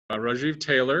Rajiv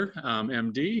Tailor,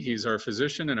 MD. He's our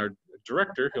physician and our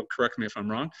director, he'll correct me if I'm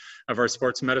wrong, of our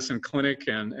sports medicine clinic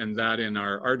and that in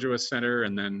our Arduous Center.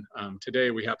 And then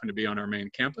today we happen to be on our main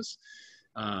campus.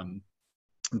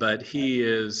 But he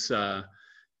is,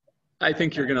 I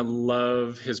think you're gonna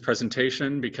love his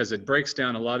presentation because it breaks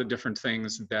down a lot of different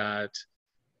things that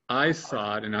I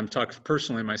thought, and I'm talking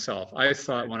personally myself, I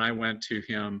thought when I went to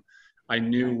him, I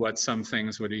knew what some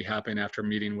things would be happening after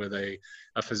meeting with a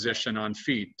physician on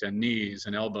feet and knees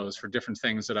and elbows for different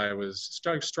things that I was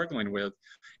struggling with.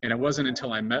 And it wasn't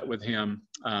until I met with him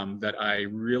that I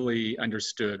really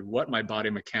understood what my body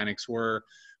mechanics were,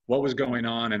 what was going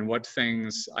on, and what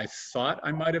things I thought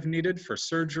I might have needed for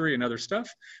surgery and other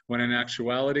stuff, when in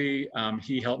actuality,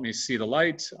 he helped me see the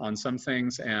light on some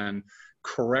things and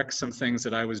correct some things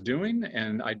that I was doing,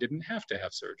 and I didn't have to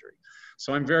have surgery.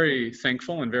 So I'm very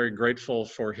thankful and very grateful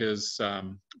for his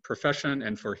profession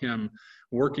and for him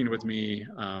working with me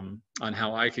on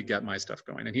how I could get my stuff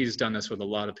going. And he's done this with a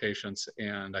lot of patients,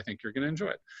 and I think you're going to enjoy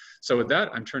it. So with that,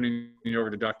 I'm turning it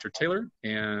over to Dr. Tailor,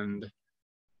 and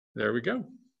there we go.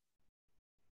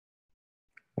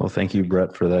 Well, thank you,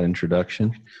 Brett, for that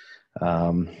introduction.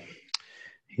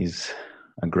 He's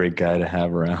a great guy to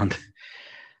have around.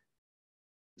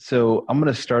 So I'm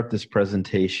going to start this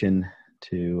presentation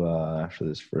after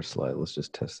this first slide. Let's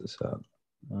just test this out.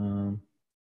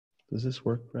 Does this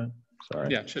work, Brett?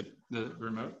 Sorry. Yeah, it should. The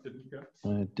remote didn't go?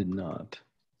 It did not.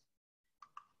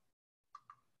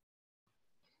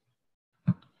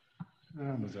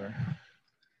 Bizarre. I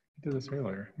did this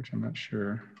earlier, which I'm not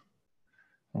sure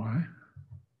why.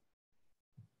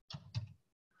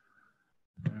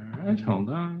 All right, hold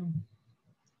on.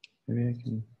 Maybe I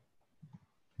can.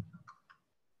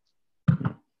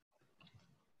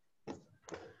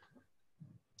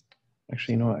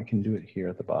 Actually, you know what? I can do it here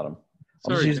at the bottom.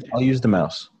 I'll use the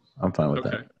mouse. I'm fine with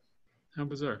that. How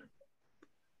bizarre.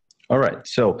 All right.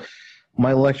 So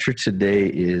my lecture today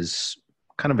is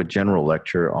kind of a general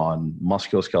lecture on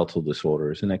musculoskeletal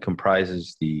disorders, and it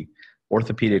comprises the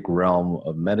orthopedic realm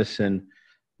of medicine.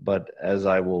 But as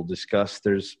I will discuss,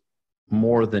 there's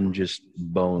more than just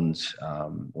bones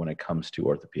when it comes to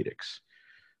orthopedics.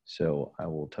 So I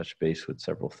will touch base with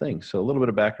several things. So a little bit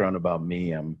of background about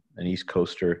me. I'm an East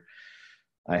Coaster.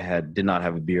 I did not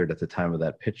have a beard at the time of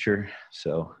that picture.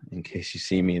 So in case you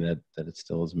see me, that it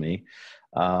still is me.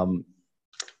 Born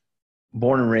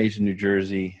and raised in New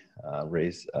Jersey,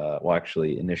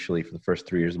 actually initially for the first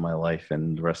 3 years of my life,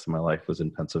 and the rest of my life was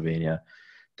in Pennsylvania.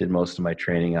 Did most of my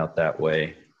training out that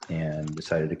way and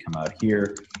decided to come out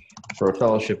here for a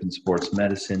fellowship in sports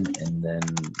medicine. And then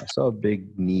I saw a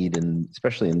big need,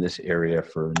 especially in this area,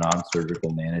 for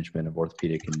non-surgical management of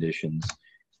orthopedic conditions.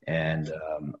 And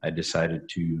I decided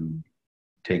to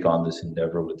take on this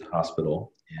endeavor with the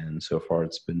hospital. And so far,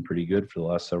 it's been pretty good for the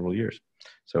last several years.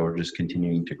 So we're just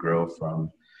continuing to grow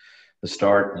from the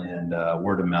start, and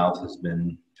word of mouth has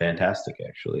been fantastic,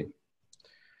 actually.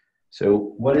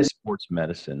 So what is sports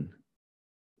medicine?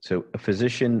 So a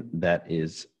physician that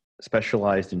is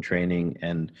specialized in training,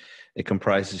 and it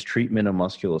comprises treatment of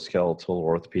musculoskeletal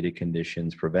or orthopedic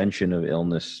conditions, prevention of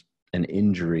illness and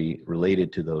injury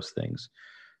related to those things.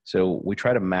 So we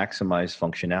try to maximize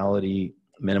functionality,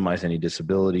 minimize any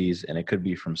disabilities, and it could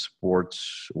be from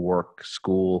sports, work,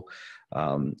 school,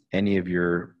 any of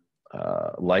your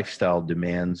lifestyle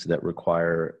demands that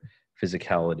require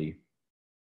physicality.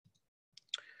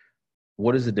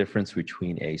 What is the difference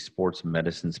between a sports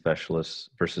medicine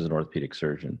specialist versus an orthopedic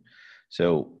surgeon?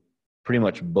 So pretty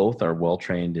much both are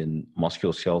well-trained in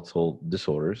musculoskeletal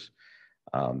disorders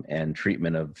and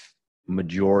treatment of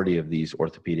majority of these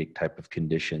orthopedic type of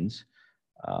conditions.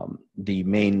 The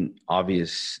main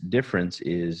obvious difference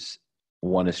is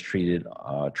one is trained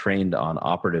on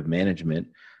operative management,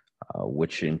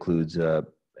 which includes a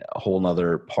whole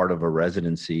nother part of a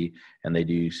residency, and they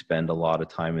do spend a lot of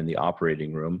time in the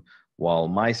operating room, while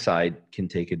my side can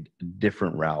take a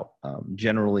different route,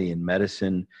 generally in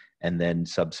medicine, and then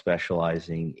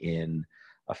subspecializing in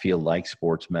a field like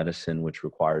sports medicine, which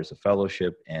requires a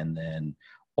fellowship, and then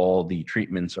all the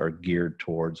treatments are geared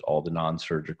towards all the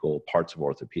non-surgical parts of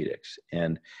orthopedics.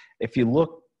 And if you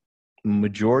look,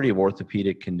 majority of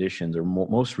orthopedic conditions, or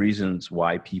most reasons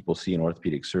why people see an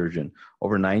orthopedic surgeon,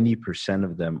 over 90%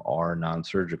 of them are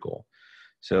non-surgical.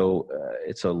 So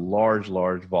it's a large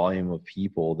volume of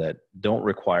people that don't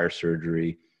require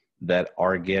surgery, that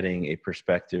are getting a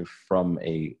perspective from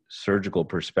a surgical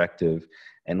perspective.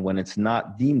 And when it's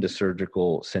not deemed a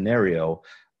surgical scenario,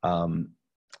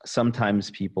 sometimes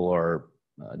people are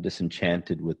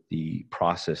disenchanted with the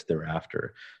process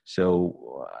thereafter.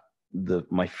 So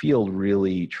my field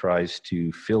really tries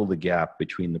to fill the gap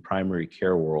between the primary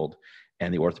care world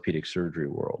and the orthopedic surgery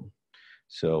world.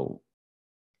 So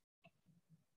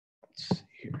let's see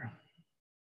here.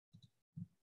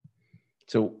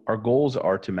 So our goals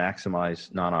are to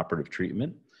maximize non-operative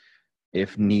treatment,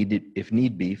 if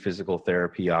need be, physical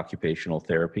therapy, occupational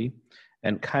therapy,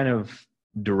 and kind of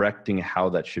directing how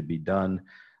that should be done.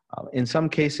 In some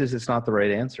cases, it's not the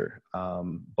right answer.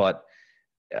 But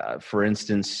for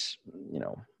instance,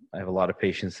 I have a lot of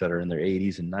patients that are in their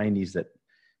 80s and 90s that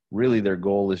really their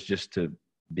goal is just to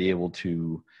be able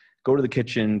to go to the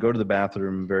kitchen, go to the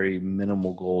bathroom, very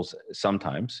minimal goals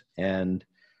sometimes. And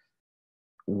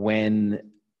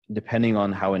depending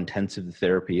on how intensive the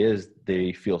therapy is,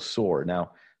 they feel sore.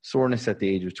 Now, soreness at the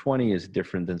age of 20 is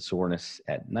different than soreness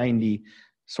at 90.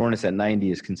 Soreness at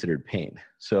 90 is considered pain.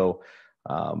 So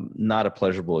not a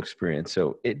pleasurable experience.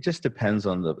 So it just depends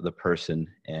on the person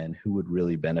and who would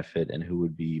really benefit and who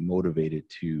would be motivated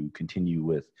to continue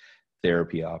with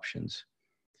therapy options.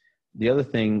 The other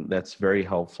thing that's very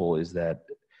helpful is that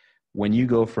when you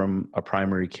go from a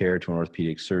primary care to an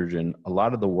orthopedic surgeon, a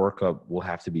lot of the workup will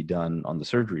have to be done on the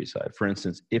surgery side. For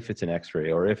instance, if it's an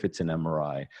X-ray or if it's an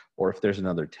MRI or if there's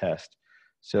another test.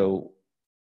 So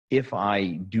if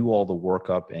I do all the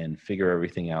workup and figure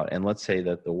everything out, and let's say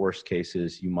that the worst case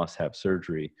is you must have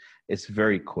surgery, it's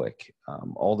very quick.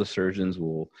 All the surgeons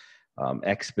will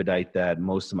expedite that.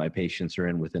 Most of my patients are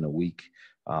in within a week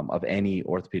of any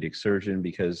orthopedic surgeon,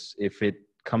 because if it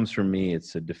comes from me,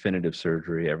 it's a definitive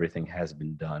surgery. Everything has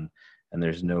been done, and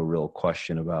there's no real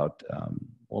question about,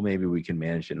 well, maybe we can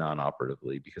manage it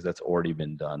non-operatively because that's already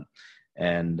been done.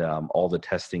 And all the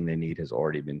testing they need has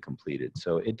already been completed.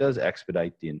 So it does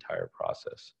expedite the entire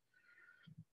process.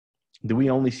 Do we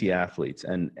only see athletes?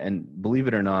 And believe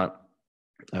it or not,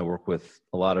 I work with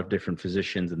a lot of different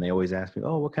physicians, and they always ask me,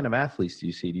 oh, what kind of athletes do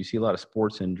you see? Do you see a lot of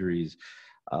sports injuries?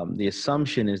 The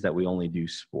assumption is that we only do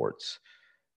sports.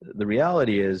 The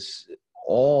reality is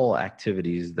all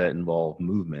activities that involve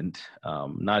movement,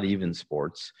 not even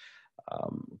sports,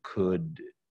 could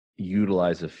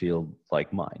utilize a field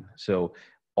like mine. So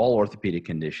all orthopedic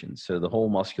conditions. So the whole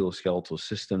musculoskeletal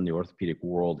system, the orthopedic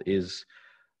world is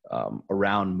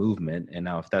around movement. And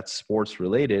now if that's sports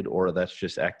related or that's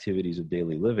just activities of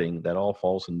daily living, that all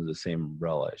falls into the same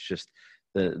umbrella. It's just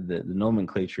the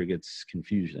nomenclature gets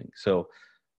confusing. So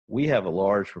we have a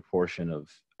large proportion of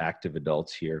active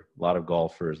adults here, a lot of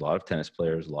golfers, a lot of tennis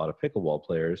players, a lot of pickleball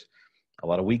players, a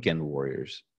lot of weekend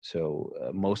warriors. So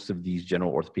most of these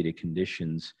general orthopedic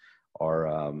conditions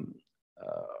are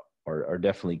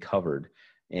definitely covered.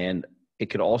 And it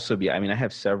could also be, I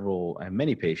have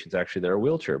many patients actually that are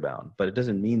wheelchair bound, but it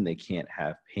doesn't mean they can't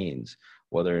have pains,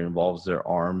 whether it involves their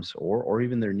arms or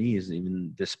even their knees,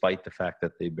 even despite the fact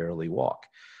that they barely walk.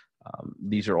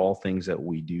 These are all things that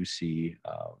we do see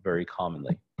very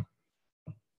commonly.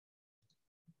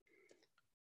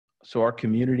 So our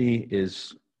community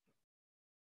is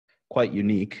quite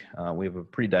unique. We have a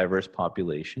pretty diverse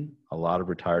population, a lot of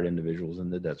retired individuals in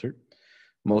the desert.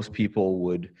 Most people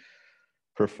would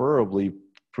preferably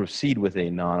proceed with a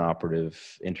non-operative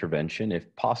intervention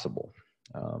if possible.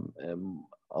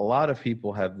 A lot of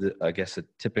people have, a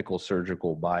typical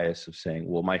surgical bias of saying,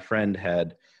 well, my friend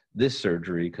had this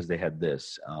surgery because they had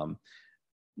this.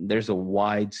 There's a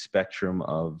wide spectrum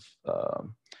of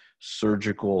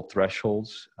surgical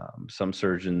thresholds. Some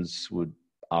surgeons would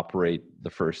operate the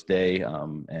first day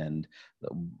and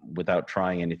without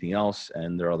trying anything else.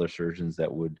 And there are other surgeons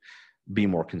that would be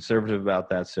more conservative about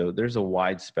that. So there's a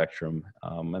wide spectrum.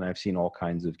 And I've seen all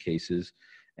kinds of cases.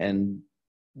 And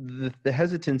the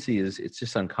hesitancy it's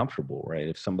just uncomfortable, right?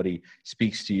 If somebody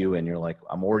speaks to you and you're like,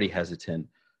 I'm already hesitant.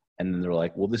 And then they're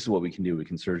like, well, this is what we can do. We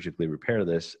can surgically repair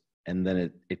this. And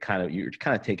then you're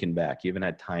kind of taken back. You haven't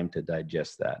had time to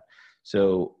digest that.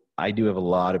 So I do have a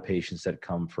lot of patients that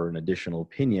come for an additional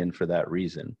opinion for that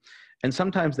reason. And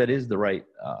sometimes that is the right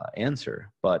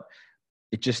answer, but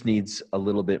it just needs a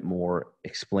little bit more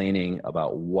explaining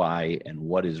about why and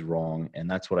what is wrong. And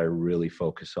that's what I really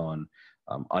focus on,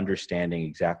 understanding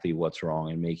exactly what's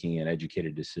wrong and making an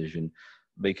educated decision.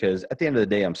 Because at the end of the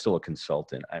day, I'm still a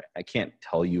consultant. I can't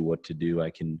tell you what to do. I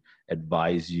can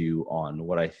advise you on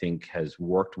what I think has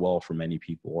worked well for many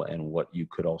people and what you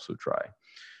could also try.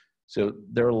 So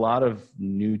there are a lot of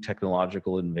new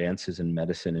technological advances in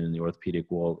medicine and in the orthopedic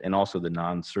world, and also the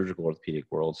non-surgical orthopedic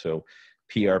world. So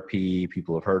PRP,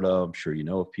 people have heard of, I'm sure you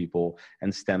know of people,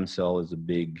 and stem cell is a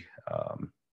big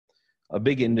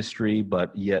industry,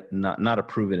 but yet not a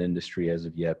proven industry as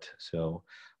of yet. So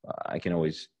I can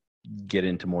always get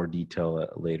into more detail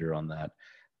later on that.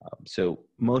 So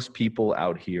most people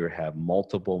out here have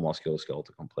multiple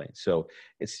musculoskeletal complaints. So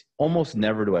it's almost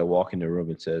never do I walk into a room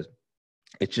and says,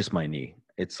 it's just my knee.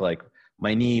 It's like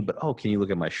my knee, but oh, can you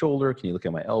look at my shoulder? Can you look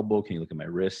at my elbow? Can you look at my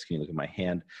wrist? Can you look at my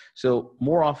hand? So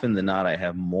more often than not, I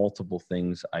have multiple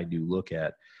things I do look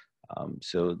at.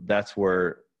 So that's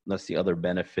the other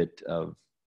benefit of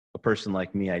a person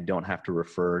like me. I don't have to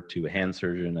refer to a hand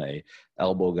surgeon, a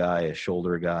elbow guy, a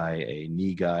shoulder guy, a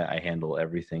knee guy. I handle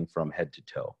everything from head to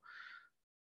toe.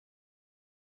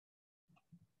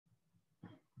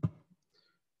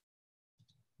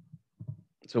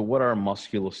 So what are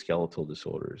musculoskeletal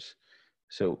disorders?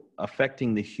 So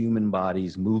affecting the human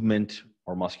body's movement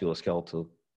or musculoskeletal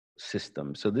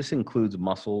system. So this includes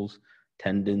muscles,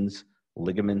 tendons,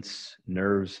 ligaments,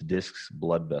 nerves, discs,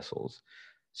 blood vessels.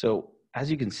 So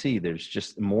as you can see, there's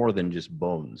just more than just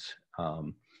bones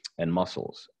and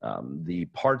muscles. The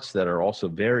parts that are also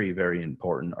very, very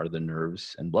important are the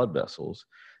nerves and blood vessels.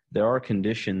 There are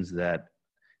conditions that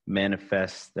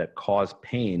manifest that cause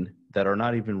pain that are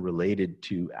not even related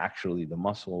to actually the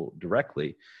muscle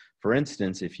directly. For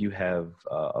instance, if you have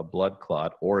a blood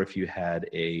clot, or if you had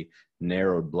a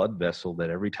narrowed blood vessel that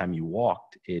every time you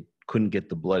walked, it couldn't get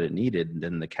the blood it needed,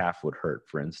 then the calf would hurt,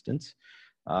 for instance.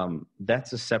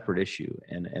 That's a separate issue.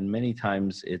 And many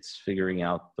times it's figuring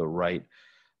out the right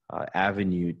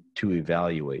avenue to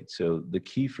evaluate. So the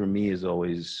key for me is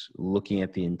always looking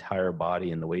at the entire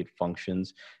body and the way it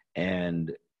functions.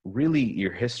 And really,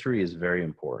 your history is very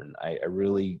important. I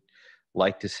really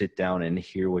like to sit down and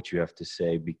hear what you have to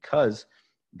say, because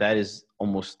that is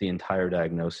almost the entire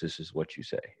diagnosis is what you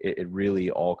say. It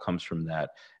really all comes from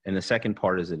that. And the second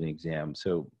part is an exam.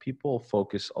 So people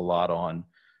focus a lot on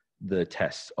the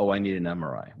tests. Oh, I need an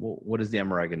MRI. Well, what is the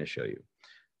MRI going to show you?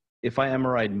 If I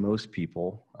MRI'd most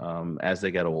people as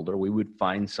they get older, we would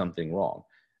find something wrong.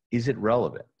 Is it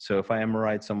relevant? So if I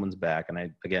MRI'd someone's back,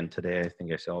 and again, today, I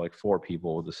think I saw like 4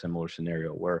 people with a similar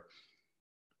scenario where,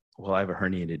 well, I have a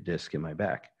herniated disc in my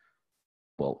back.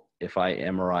 Well, if I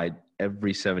MRI'd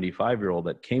every 75-year-old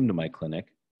that came to my clinic,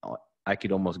 I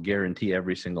could almost guarantee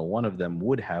every single one of them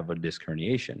would have a disc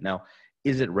herniation. Now,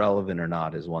 is it relevant or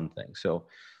not is one thing. So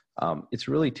it's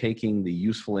really taking the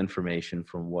useful information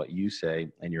from what you say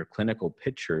and your clinical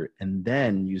picture, and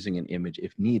then using an image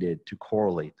if needed to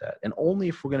correlate that, and only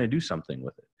if we're going to do something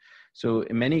with it. So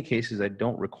in many cases, I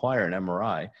don't require an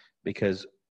MRI, because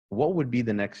what would be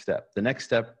the next step? The next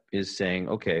step is saying,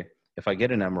 okay, if I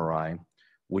get an MRI,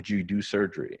 would you do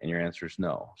surgery? And your answer is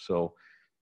no. So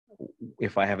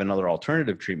if I have another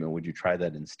alternative treatment, would you try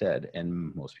that instead?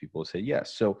 And most people say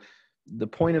yes. So the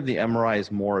point of the MRI is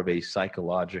more of a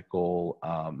psychological,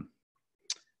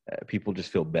 people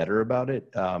just feel better about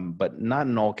it. But not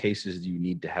in all cases do you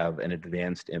need to have an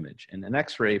advanced image. And an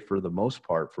X-ray, for the most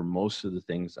part, for most of the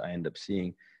things I end up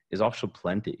seeing, is also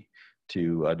plenty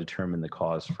to determine the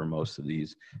cause for most of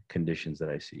these conditions that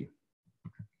I see.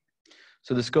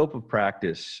 So the scope of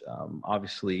practice,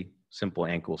 obviously simple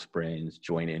ankle sprains,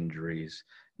 joint injuries,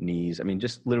 knees, I mean,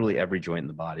 just literally every joint in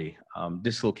the body.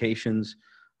 Dislocations,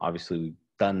 obviously we've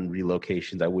done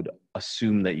relocations. I would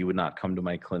assume that you would not come to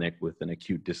my clinic with an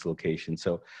acute dislocation.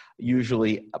 So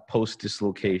usually a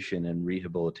post-dislocation and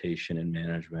rehabilitation and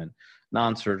management.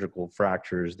 Non-surgical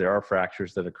fractures, there are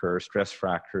fractures that occur, stress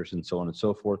fractures and so on and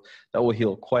so forth, that will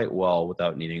heal quite well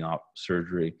without needing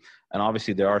surgery. And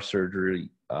obviously there are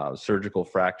surgical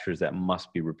fractures that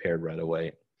must be repaired right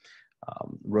away.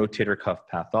 Rotator cuff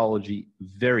pathology,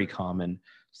 very common.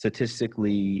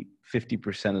 Statistically,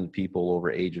 50% of the people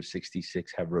over age of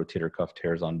 66 have rotator cuff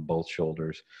tears on both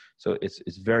shoulders. So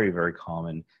it's very, very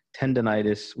common.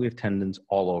 Tendinitis, we have tendons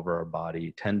all over our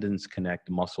body. Tendons connect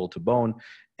muscle to bone,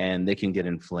 and they can get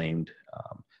inflamed.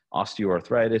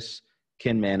 Osteoarthritis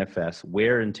can manifest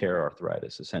wear and tear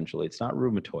arthritis, essentially. It's not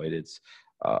rheumatoid, it's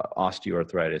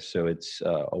osteoarthritis. So it's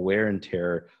a wear and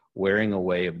tear, wearing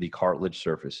away of the cartilage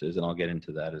surfaces, and I'll get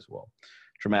into that as well.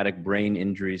 Traumatic brain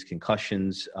injuries,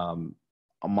 concussions.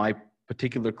 My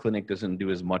particular clinic doesn't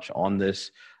do as much on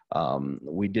this.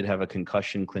 We did have a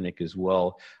concussion clinic as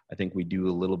well. I think we do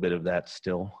a little bit of that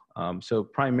still. So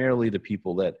primarily the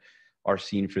people that are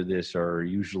seen for this are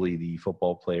usually the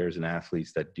football players and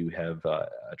athletes that do have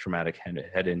traumatic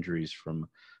head injuries from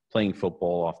playing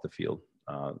football off the field,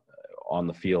 on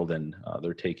the field, and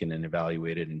they're taken and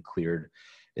evaluated and cleared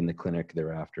in the clinic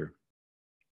thereafter.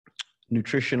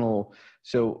 Nutritional,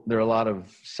 so there are a lot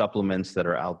of supplements that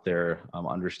are out there,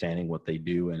 understanding what they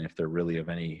do and if they're really of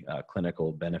any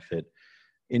clinical benefit.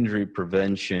 Injury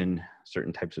prevention,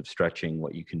 certain types of stretching,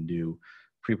 what you can do.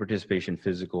 Pre-participation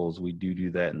physicals, we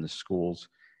do that in the schools,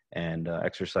 and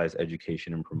exercise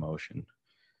education and promotion.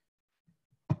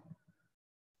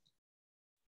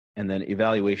 and then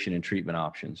evaluation and treatment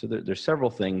options. So there's several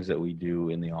things that we do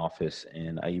in the office,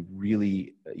 and I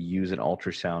really use an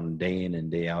ultrasound day in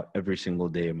and day out every single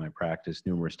day of my practice,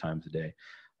 numerous times a day.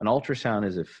 An ultrasound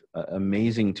is an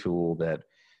amazing tool that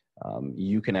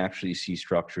you can actually see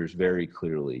structures very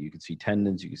clearly. You can see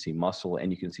tendons, you can see muscle, and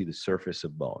you can see the surface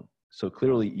of bone. So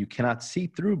clearly you cannot see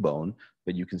through bone,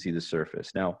 but you can see the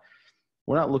surface. Now,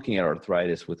 we're not looking at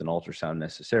arthritis with an ultrasound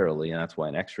necessarily, and that's why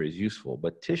an x-ray is useful,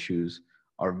 but tissues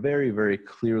are very, very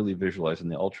clearly visualized in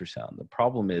the ultrasound. The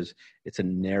problem is it's a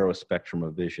narrow spectrum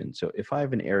of vision. So if I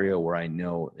have an area where I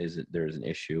know there's an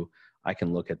issue, I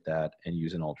can look at that and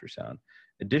use an ultrasound.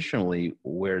 Additionally,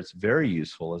 where it's very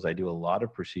useful is I do a lot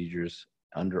of procedures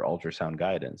under ultrasound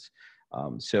guidance.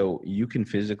 So you can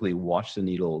physically watch the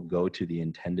needle go to the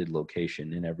intended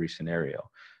location in every scenario.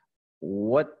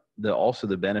 What also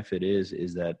the benefit is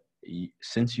that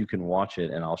since you can watch it,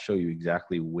 and I'll show you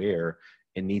exactly where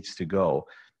it needs to go,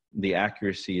 the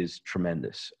accuracy is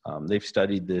tremendous. They've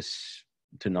studied this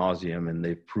to nauseam, and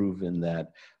they've proven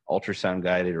that ultrasound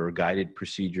guided or guided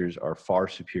procedures are far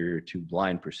superior to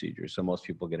blind procedures. So most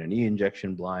people get an knee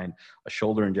injection blind, a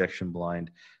shoulder injection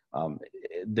blind.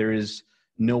 There is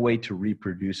no way to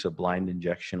reproduce a blind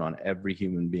injection on every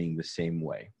human being the same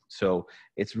way. So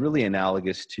it's really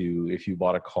analogous to if you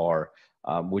bought a car.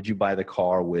 Would you buy the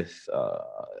car with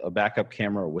a backup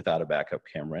camera or without a backup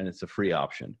camera? And it's a free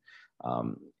option.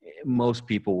 Most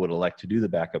people would elect to do the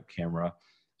backup camera.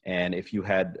 And if you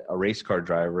had a race car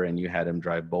driver and you had him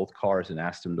drive both cars and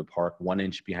asked him to park 1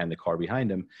 inch behind the car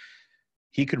behind him,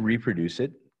 he could reproduce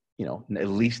it, at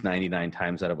least 99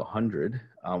 times out of 100,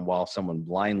 while someone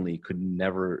blindly could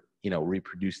never,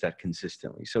 reproduce that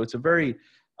consistently. So it's a very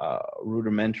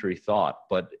rudimentary thought,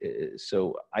 but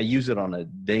so I use it on a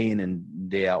day in and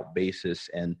day out basis,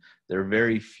 and there are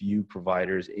very few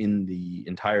providers in the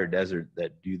entire desert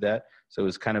that do that. So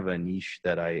it's kind of a niche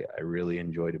that I really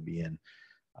enjoy to be in.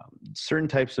 Certain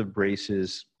types of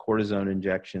braces, cortisone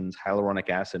injections, hyaluronic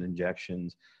acid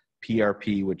injections,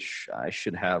 PRP, which I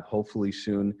should have hopefully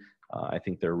soon. I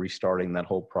think they're restarting that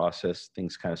whole process.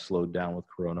 Things kind of slowed down with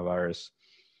coronavirus.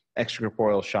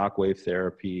 Extracorporeal shockwave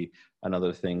therapy,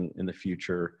 another thing in the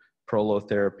future.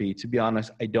 Prolotherapy. To be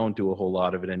honest, I don't do a whole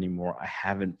lot of it anymore. I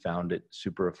haven't found it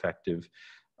super effective.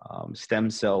 Stem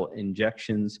cell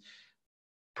injections,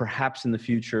 perhaps in the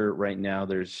future. Right now,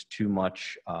 there's too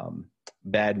much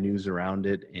bad news around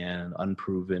it and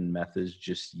unproven methods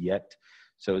just yet.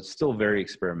 So it's still very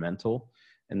experimental.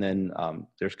 And then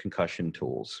there's concussion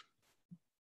tools.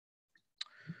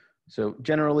 So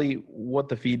generally, what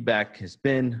the feedback has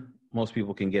been, most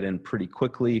people can get in pretty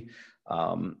quickly.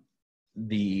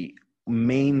 The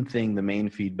main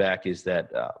feedback is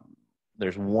that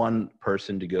there's one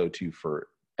person to go to for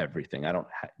everything.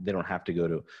 They don't have to go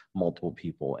to multiple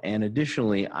people. And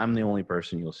additionally, I'm the only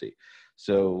person you'll see.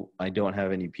 So I don't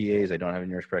have any PAs. I don't have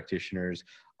any nurse practitioners.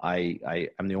 I'm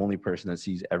the only person that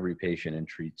sees every patient and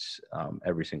treats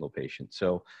every single patient.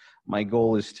 So my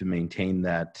goal is to maintain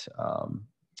that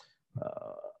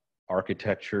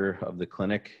architecture of the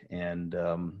clinic, and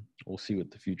we'll see what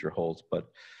the future holds.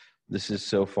 But this is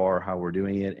so far how we're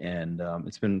doing it, and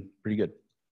it's been pretty good.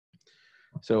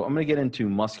 So I'm going to get into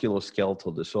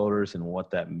musculoskeletal disorders and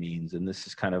what that means. And this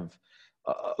is kind of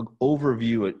an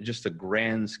overview, just a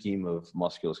grand scheme of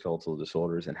musculoskeletal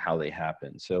disorders and how they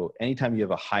happen. So anytime you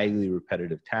have a highly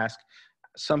repetitive task,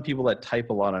 some people that type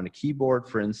a lot on a keyboard,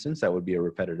 for instance, that would be a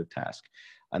repetitive task,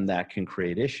 and that can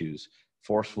create issues.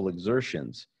 Forceful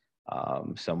exertions,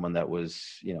 someone that was,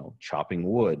 chopping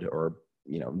wood or,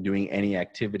 doing any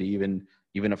activity,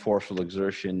 even a forceful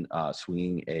exertion,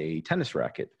 swinging a tennis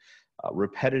racket.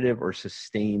 Repetitive or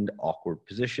sustained awkward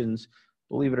positions.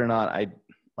 Believe it or not,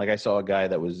 I saw a guy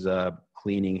that was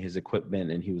cleaning his equipment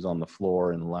and he was on the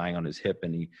floor and lying on his hip,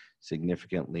 and he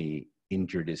significantly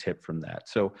injured his hip from that.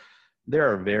 So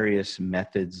there are various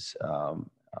methods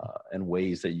and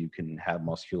ways that you can have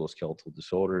musculoskeletal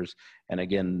disorders. And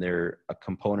again, they're a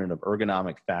component of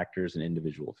ergonomic factors and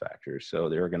individual factors. So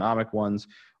the ergonomic ones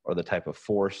are the type of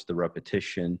force, the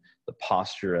repetition, the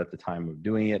posture at the time of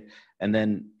doing it. And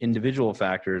then individual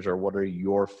factors are what are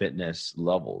your fitness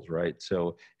levels, right?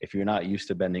 So if you're not used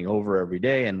to bending over every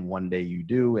day and one day you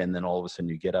do, and then all of a sudden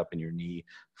you get up and your knee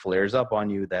flares up on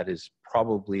you, that is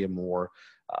probably a more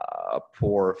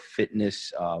poor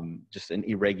fitness, just an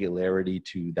irregularity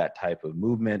to that type of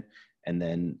movement. And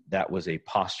then that was a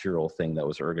postural thing that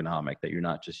was ergonomic that you're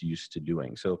not just used to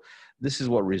doing. So this is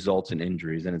what results in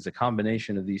injuries. And it's a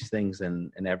combination of these things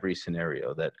in every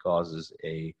scenario that causes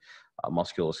a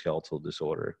musculoskeletal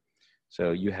disorder.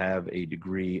 So you have a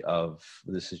degree of,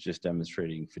 this is just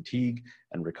demonstrating fatigue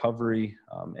and recovery,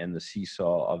 and the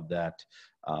seesaw of that.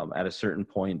 At a certain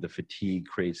point, the fatigue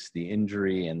creates the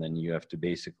injury, and then you have to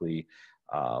basically,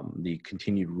 the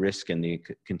continued risk and the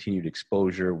continued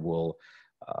exposure will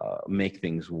make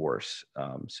things worse.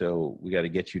 So we got to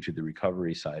get you to the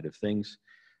recovery side of things.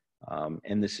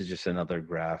 And this is just another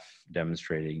graph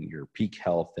demonstrating your peak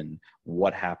health and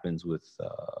what happens with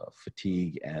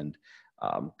fatigue and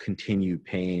continued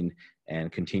pain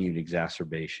and continued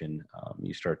exacerbation.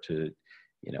 You start to,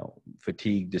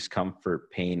 fatigue,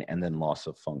 discomfort, pain, and then loss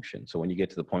of function. So when you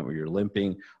get to the point where you're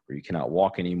limping or you cannot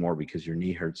walk anymore because your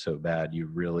knee hurts so bad,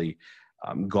 you've really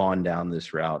gone down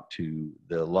this route to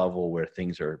the level where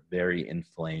things are very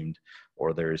inflamed,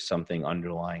 or there is something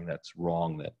underlying that's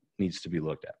wrong that needs to be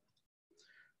looked at.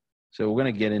 So we're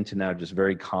going to get into now just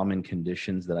very common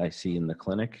conditions that I see in the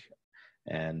clinic.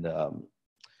 And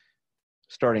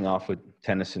starting off with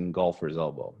tennis and golfer's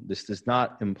elbow. This does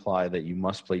not imply that you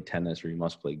must play tennis or you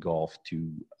must play golf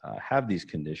to have these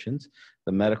conditions.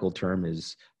 The medical term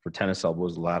is, for tennis elbow,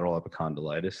 is lateral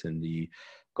epicondylitis, and the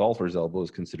golfer's elbow is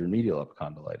considered medial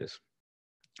epicondylitis.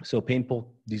 So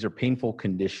these are painful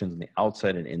conditions on the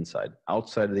outside and inside.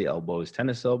 Outside of the elbow is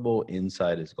tennis elbow,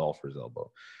 inside is golfer's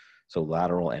elbow. So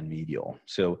lateral and medial.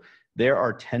 So there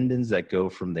are tendons that go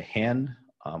from the hand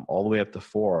all the way up the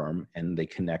forearm, and they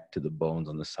connect to the bones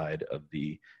on the side of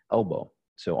the elbow.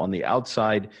 So on the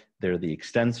outside, they're the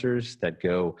extensors that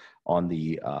go on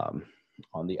the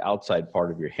outside part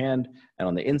of your hand, and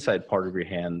on the inside part of your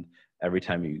hand, every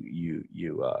time you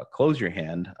close your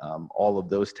hand, all of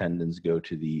those tendons go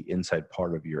to the inside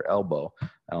part of your elbow.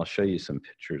 And I'll show you some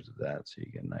pictures of that so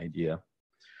you get an idea.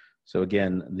 So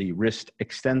again, the wrist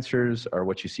extensors are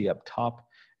what you see up top,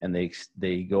 and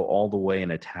they go all the way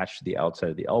and attach to the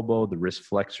outside of the elbow. The wrist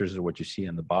flexors are what you see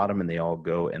on the bottom, and they all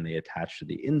go and they attach to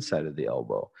the inside of the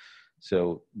elbow.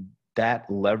 So that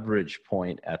leverage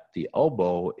point at the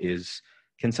elbow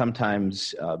can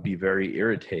sometimes be very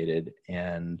irritated,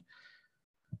 and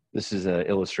this is an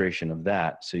illustration of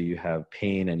that. So you have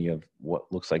pain, and you have what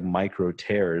looks like micro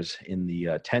tears in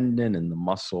the tendon and the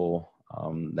muscle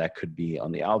that could be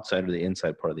on the outside or the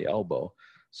inside part of the elbow.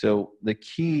 So the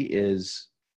key is,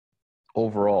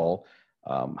 overall,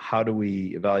 how do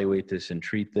we evaluate this and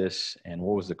treat this, and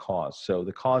what was the cause? So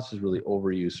the cause is really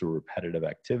overuse or repetitive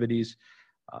activities.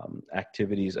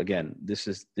 Again,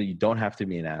 you don't have to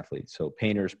be an athlete. So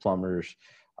painters, plumbers,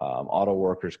 auto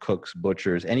workers, cooks,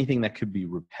 butchers, anything that could be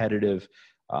repetitive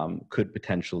could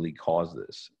potentially cause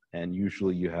this. And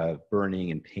usually you have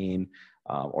burning and pain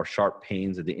or sharp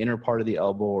pains at the inner part of the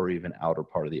elbow or even outer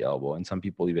part of the elbow. And some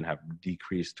people even have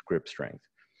decreased grip strength.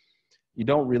 You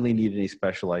don't really need any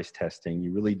specialized testing.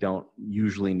 You really don't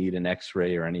usually need an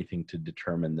X-ray or anything to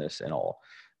determine this at all.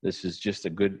 This is just a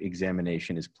good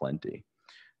examination is plenty.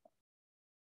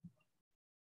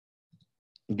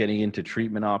 Getting into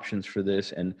treatment options for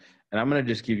this, and I'm going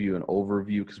to just give you an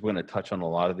overview because we're going to touch on a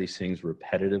lot of these things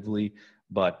repetitively,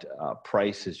 but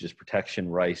price is just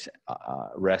protection, rest,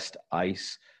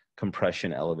 ice,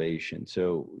 compression, elevation.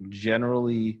 So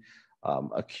generally,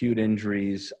 acute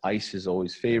injuries, ice is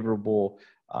always favorable.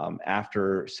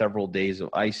 After several days of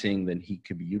icing, then heat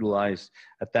could be utilized.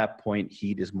 At that point,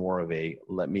 heat is more of a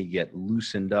let me get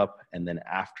loosened up, and then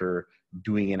after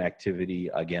doing an activity,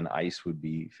 again, ice would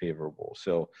be favorable.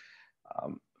 So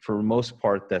for the most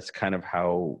part, that's kind of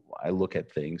how I look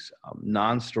at things.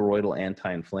 Non-steroidal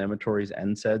anti-inflammatories,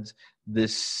 NSAIDs,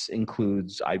 this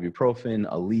includes ibuprofen,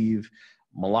 Aleve,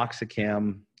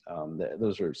 meloxicam.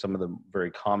 Those are some of the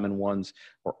very common ones,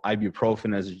 or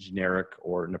ibuprofen as a generic,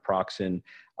 or naproxen.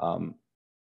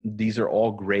 These are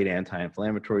all great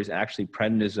anti-inflammatories. Actually,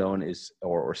 prednisone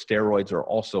or steroids are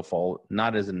also fall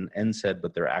not as an NSAID,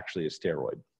 but they're actually a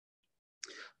steroid.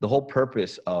 The whole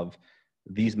purpose of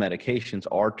these medications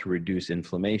are to reduce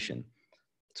inflammation.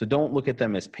 So don't look at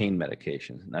them as pain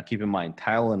medications. Now keep in mind,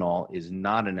 Tylenol is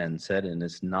not an NSAID and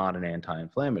it's not an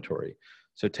anti-inflammatory.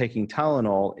 So taking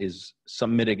Tylenol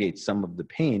mitigates some of the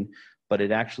pain, but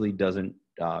it actually doesn't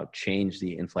change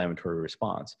the inflammatory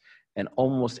response. And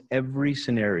almost every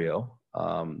scenario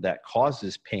that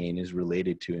causes pain is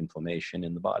related to inflammation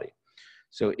in the body.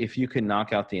 So if you can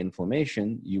knock out the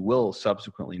inflammation, you will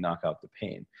subsequently knock out the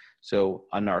pain. So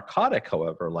a narcotic,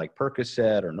 however, like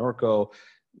Percocet or Norco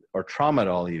or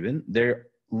Tramadol even, they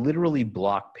literally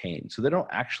block pain. So they don't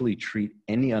actually treat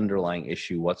any underlying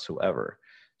issue whatsoever.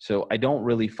 So I don't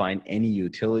really find any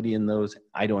utility in those.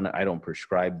 I don't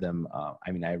prescribe them.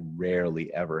 I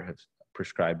rarely ever have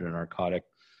prescribed a narcotic.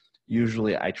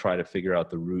 Usually I try to figure out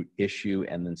the root issue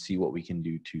and then see what we can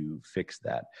do to fix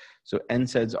that. So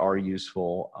NSAIDs are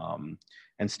useful.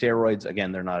 And steroids,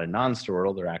 again, they're not a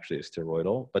non-steroidal, they're actually a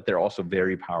steroidal, but they're also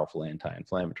very powerful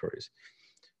anti-inflammatories.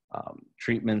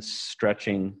 Treatments,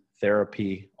 stretching,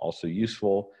 therapy, also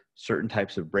useful. Certain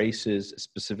types of braces,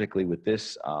 specifically with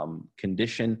this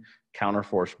condition,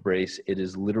 counterforce brace, it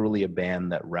is literally a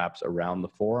band that wraps around the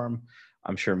forearm.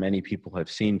 I'm sure many people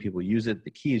have seen people use it. The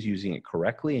key is using it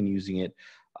correctly and using it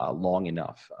long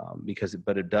enough,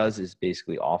 but it does is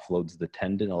basically offloads the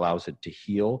tendon, allows it to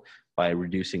heal by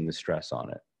reducing the stress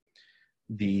on it.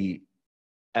 The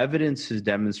evidence has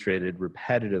demonstrated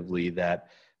repetitively that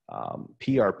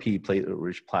PRP,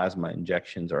 platelet-rich plasma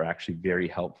injections, are actually very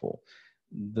helpful.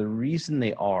 The reason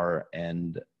they are,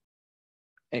 and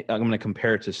I'm going to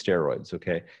compare it to steroids,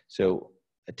 okay? So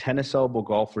a tennis elbow,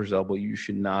 golfer's elbow, you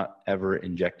should not ever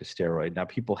inject a steroid. Now,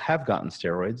 people have gotten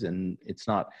steroids, and it's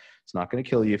not going to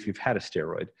kill you if you've had a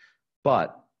steroid,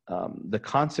 but the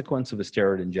consequence of a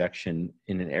steroid injection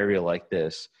in an area like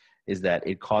this is that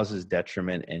it causes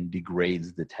detriment and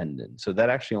degrades the tendon. So that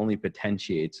actually only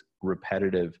potentiates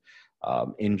repetitive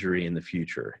injury in the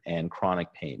future and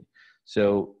chronic pain.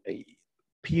 So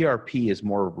PRP is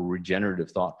more of a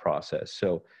regenerative thought process.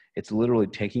 So it's literally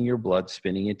taking your blood,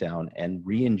 spinning it down, and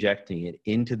re-injecting it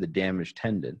into the damaged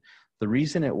tendon. The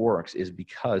reason it works is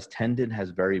because tendon has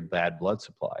very bad blood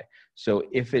supply. So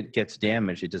if it gets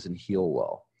damaged, it doesn't heal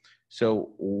well.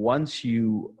 So once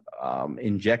you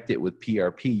inject it with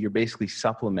PRP, you're basically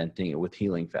supplementing it with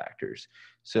healing factors.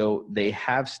 So they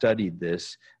have studied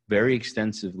this very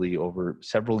extensively over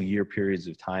several year periods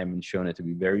of time and shown it to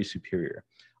be very superior.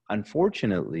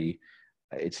 Unfortunately,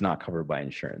 it's not covered by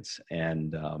insurance.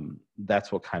 And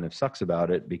that's what kind of sucks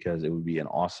about it, because it would be an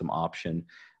awesome option.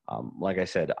 Like I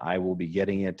said, I will be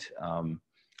getting it.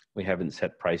 We haven't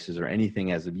set prices or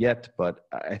anything as of yet, but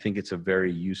I think it's a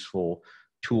very useful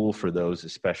tool for those,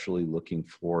 especially looking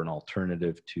for an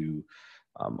alternative to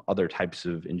other types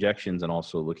of injections and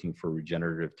also looking for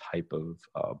regenerative type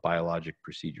of biologic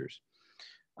procedures.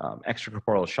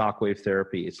 Extracorporeal shockwave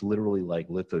therapy, it's literally like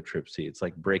lithotripsy. It's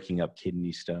like breaking up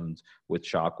kidney stones with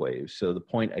shockwaves. So the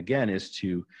point, again, is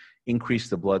to increase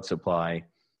the blood supply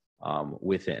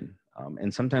within.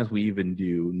 And sometimes we even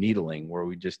do needling, where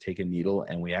we just take a needle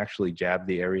and we actually jab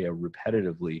the area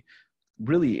repetitively.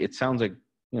 Really, it sounds like,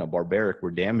 barbaric,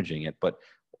 we're damaging it, but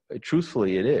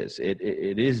truthfully it is. It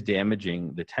is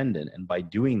damaging the tendon, and by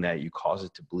doing that, you cause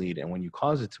it to bleed. And when you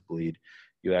cause it to bleed,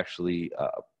 you actually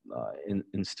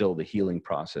instill the healing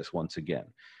process once again.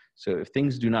 So if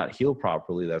things do not heal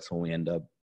properly, that's when we end up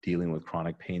dealing with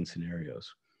chronic pain scenarios.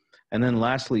 And then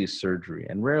lastly is surgery.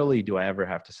 And rarely do I ever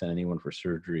have to send anyone for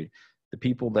surgery. The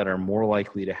people that are more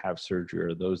likely to have surgery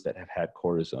are those that have had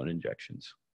cortisone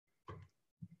injections.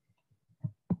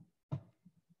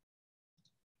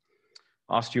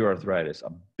 Osteoarthritis,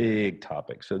 a big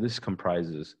topic. So this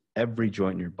comprises every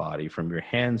joint in your body, from your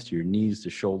hands to your knees to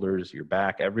shoulders, your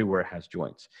back, everywhere has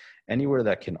joints. Anywhere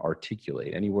that can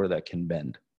articulate, anywhere that can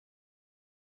bend.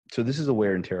 So this is a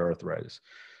wear and tear arthritis.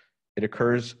 It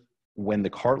occurs when the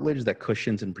cartilage that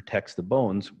cushions and protects the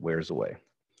bones wears away.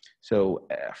 So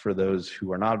for those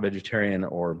who are not vegetarian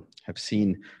or have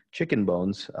seen chicken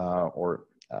bones,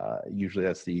 usually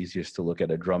that's the easiest to look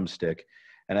at, a drumstick.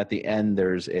 And at the end,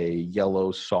 there's a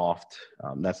yellow, soft,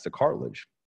 that's the cartilage.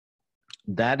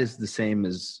 That is the same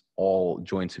as all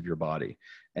joints of your body.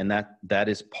 And that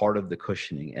is part of the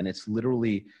cushioning. And it's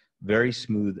literally very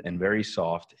smooth and very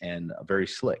soft and very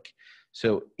slick.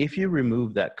 So if you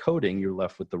remove that coating, you're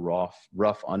left with the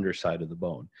rough underside of the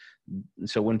bone.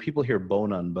 So when people hear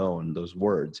bone on bone, those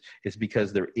words, it's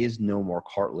because there is no more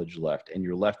cartilage left and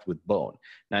you're left with bone.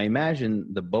 Now imagine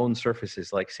the bone surface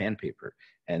is like sandpaper,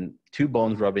 and two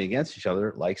bones rubbing against each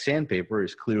other like sandpaper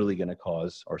is clearly going to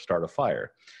cause or start a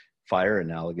fire. Fire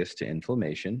analogous to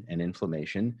inflammation, and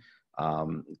inflammation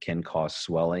can cause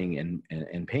swelling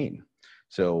and pain.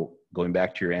 So going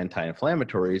back to your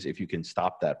anti-inflammatories, if you can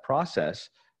stop that process,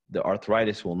 the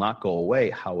arthritis will not go away.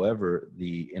 However,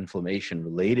 the inflammation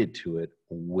related to it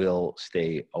will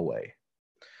stay away.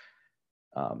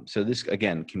 So this,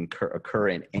 again, can occur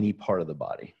in any part of the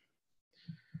body.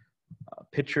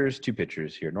 Two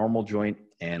pictures here, normal joint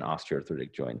and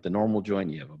osteoarthritic joint. The normal joint,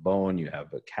 you have a bone, you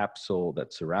have a capsule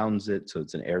that surrounds it. So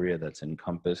it's an area that's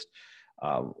encompassed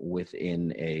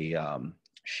within a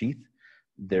sheath.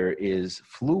 There is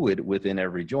fluid within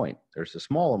every joint. There's a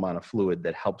small amount of fluid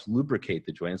that helps lubricate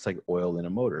the joint. It's like oil in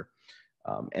a motor.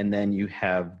 And then you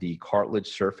have the cartilage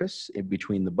surface in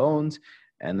between the bones,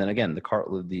 And then again, the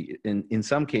cartilage, in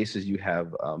some cases you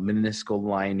have a meniscal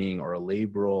lining or a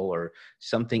labral or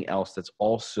something else that's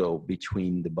also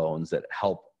between the bones that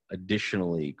help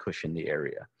additionally cushion the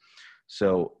area.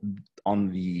 So on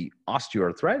the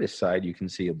osteoarthritis side, you can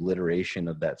see obliteration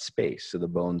of that space. So the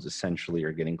bones essentially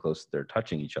are getting close, they're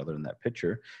touching each other in that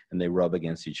picture, and they rub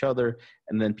against each other.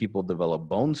 And then people develop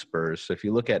bone spurs. So if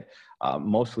you look at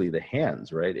mostly the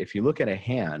hands, right? If you look at a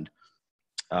hand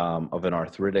of an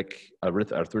arthritic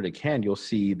hand, you'll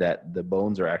see that the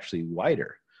bones are actually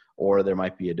wider, or there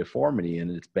might be a deformity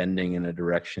and it's bending in a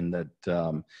direction that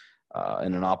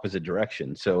in an opposite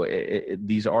direction. So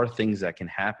these are things that can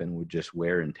happen with just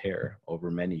wear and tear over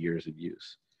many years of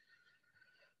use.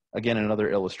 Again, another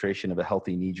illustration of a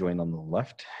healthy knee joint on the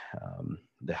left,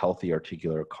 the healthy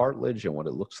articular cartilage and what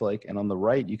it looks like. And on the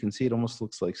right, you can see it almost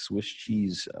looks like Swiss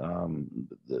cheese.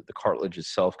 The cartilage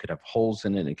itself could have holes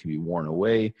in it. It can be worn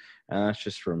away. And that's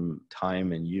just from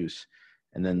time and use.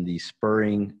 And then the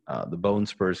spurring, the bone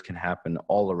spurs can happen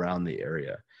all around the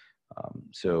area.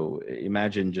 So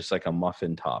imagine just like a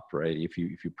muffin top, right? If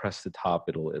you press the top,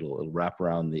 it'll wrap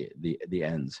around the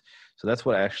ends. So that's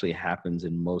what actually happens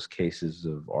in most cases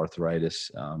of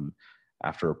arthritis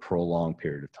after a prolonged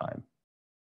period of time.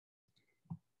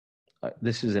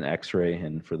 This is an X-ray,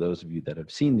 and for those of you that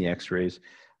have seen the X-rays,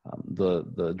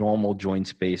 the normal joint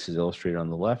space is illustrated on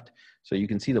the left. So you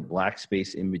can see the black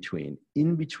space in between.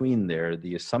 In between there,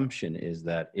 the assumption is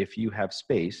that if you have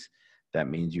space, that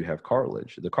means you have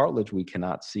cartilage. The cartilage we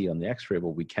cannot see on the X-ray, but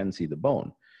we can see the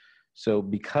bone. So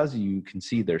because you can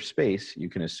see their space, you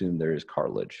can assume there is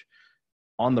cartilage.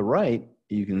 On the right,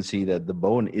 you can see that the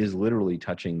bone is literally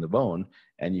touching the bone,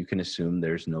 and you can assume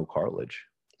there's no cartilage.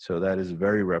 So that is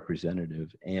very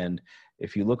representative. And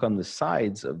if you look on the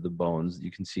sides of the bones,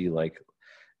 you can see like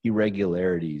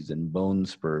irregularities and bone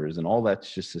spurs, and all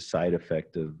that's just a side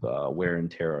effect of wear and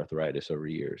tear arthritis over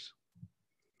years.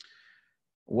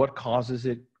 What causes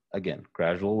it? Again,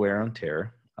 gradual wear and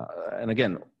tear. And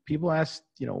again, people ask,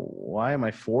 why am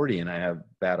I 40 and I have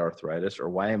bad arthritis, or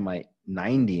why am I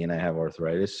 90 and I have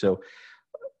arthritis? So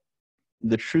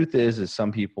the truth is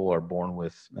some people are born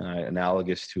with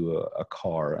analogous to a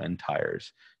car and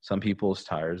tires. Some people's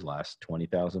tires last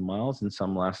 20,000 miles and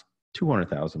some last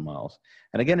 200,000 miles.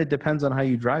 And again, it depends on how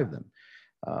you drive them.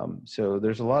 So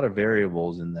there's a lot of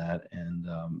variables in that. And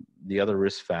the other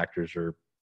risk factors are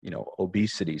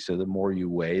obesity. So the more you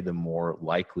weigh, the more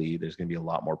likely there's going to be a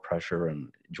lot more pressure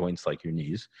on joints like your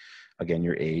knees. Again,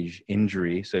 your age,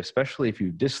 injury. So especially if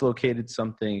you dislocated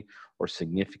something or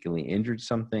significantly injured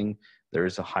something, there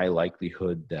is a high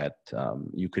likelihood that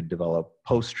you could develop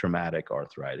post-traumatic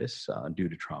arthritis due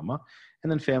to trauma.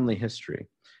 And then family history.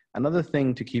 Another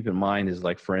thing to keep in mind is,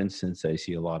 like, for instance, I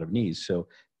see a lot of knees. So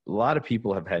a lot of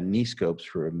people have had knee scopes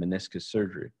for a meniscus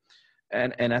surgery.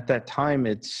 And at that time,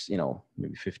 it's,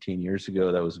 maybe 15 years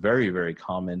ago, that was very, very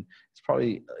common.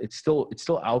 It's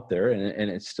still out there, and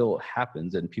it still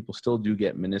happens, and people still do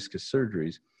get meniscus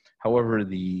surgeries. However,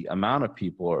 the amount of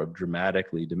people are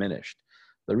dramatically diminished.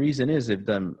 The reason is they've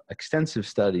done extensive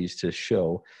studies to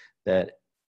show that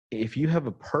if you have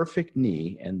a perfect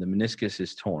knee and the meniscus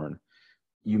is torn,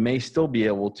 you may still be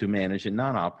able to manage it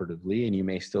non-operatively, and you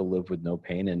may still live with no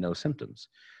pain and no symptoms.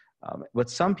 But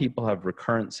some people have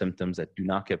recurrent symptoms that do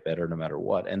not get better no matter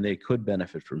what, and they could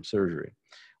benefit from surgery.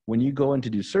 When you go in to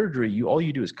do surgery, all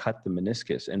you do is cut the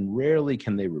meniscus, and rarely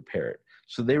can they repair it.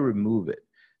 So they remove it.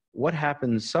 What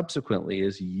happens subsequently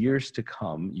is, years to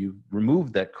come, you've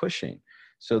removed that cushioning.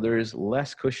 So there is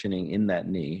less cushioning in that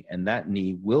knee, and that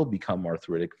knee will become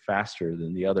arthritic faster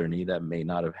than the other knee that may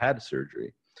not have had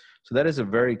surgery. So that is a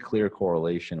very clear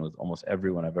correlation with almost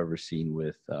everyone I've ever seen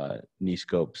with knee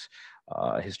scopes,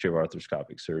 history of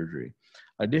arthroscopic surgery.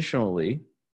 Additionally,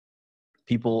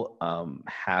 people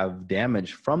have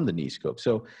damage from the knee scope.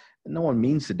 So no one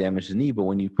means to damage the knee, but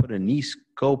when you put a knee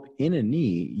scope in a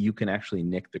knee, you can actually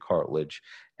nick the cartilage,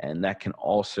 and that can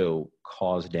also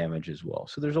cause damage as well.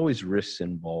 So there's always risks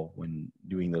involved when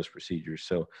doing those procedures.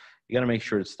 So you got to make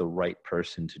sure it's the right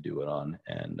person to do it on,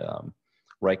 and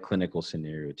right clinical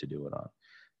scenario to do it on.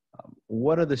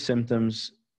 What are the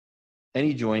symptoms?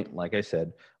 Any joint, like I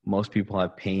said, most people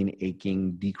have pain,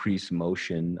 aching, decreased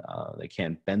motion. They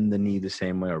can't bend the knee the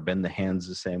same way, or bend the hands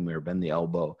the same way, or bend the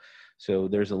elbow. So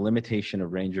there's a limitation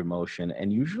of range of motion,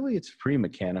 and usually it's pretty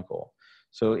mechanical.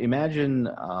 So imagine,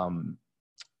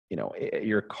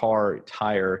 your car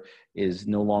tire is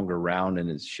no longer round and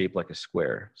it's shaped like a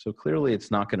square. So clearly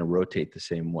it's not going to rotate the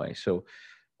same way. So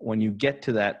when you get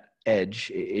to that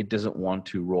edge, it doesn't want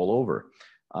to roll over.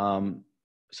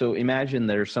 So imagine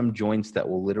there are some joints that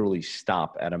will literally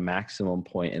stop at a maximum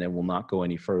point and it will not go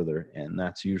any further. And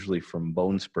that's usually from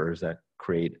bone spurs that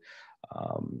create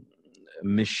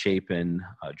misshapen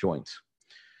joints.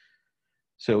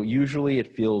 So usually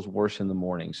it feels worse in the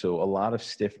morning. So a lot of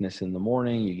stiffness in the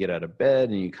morning, you get out of bed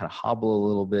and you kind of hobble a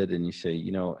little bit and you say,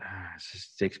 you know, this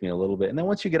just takes me a little bit. And then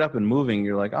once you get up and moving,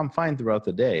 you're like, I'm fine throughout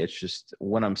the day. It's just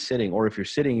when I'm sitting, or if you're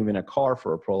sitting even in a car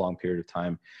for a prolonged period of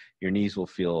time, your knees will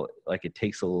feel like it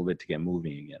takes a little bit to get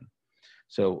moving again.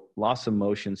 So loss of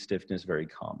motion, stiffness, very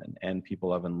common. And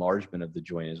people have enlargement of the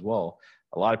joint as well.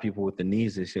 A lot of people with the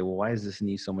knees, they say, well, why is this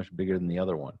knee so much bigger than the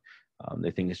other one?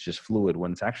 They think it's just fluid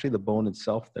when it's actually the bone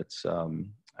itself that's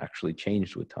actually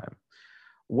changed with time.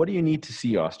 What do you need to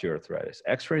see osteoarthritis?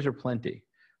 X-rays are plenty.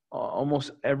 Almost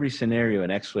every scenario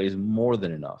in X-ray is more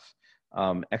than enough.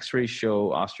 X-rays show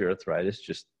osteoarthritis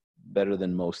just better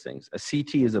than most things. A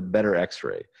CT is a better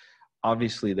X-ray.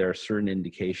 Obviously, there are certain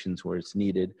indications where it's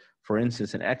needed. For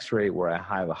instance, an X-ray where I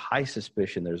have a high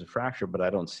suspicion there's a fracture, but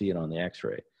I don't see it on the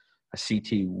X-ray. A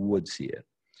CT would see it.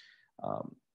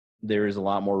 There is a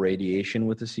lot more radiation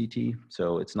with the CT,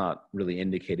 so it's not really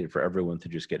indicated for everyone to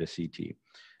just get a CT.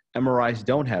 MRIs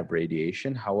don't have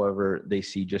radiation. However, they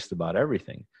see just about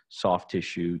everything: soft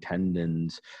tissue,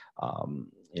 tendons,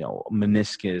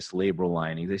 meniscus, labral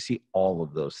lining. They see all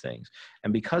of those things.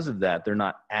 And because of that, they're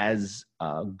not as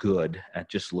good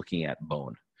at just looking at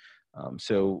bone.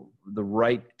 So the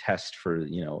right test for,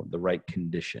 the right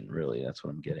condition, really, that's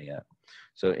what I'm getting at.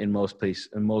 So in most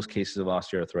cases of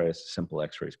osteoarthritis, simple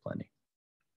X-ray is plenty.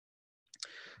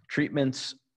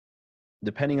 Treatments,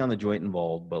 depending on the joint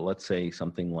involved, but let's say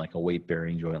something like a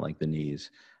weight-bearing joint like the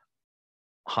knees,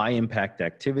 high-impact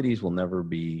activities will never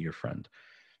be your friend.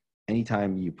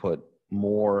 Anytime you put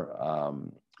more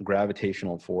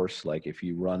gravitational force, like if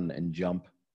you run and jump,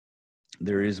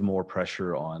 there is more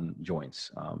pressure on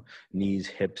joints. Knees,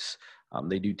 hips,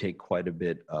 they do take quite a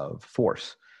bit of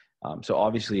force. So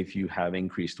obviously, if you have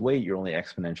increased weight, you're only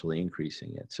exponentially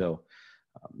increasing it. So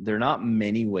there are not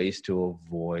many ways to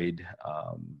avoid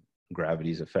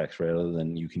gravity's effects, right? Other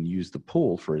than you can use the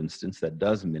pool, for instance, that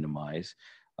does minimize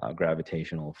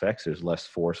gravitational effects. There's less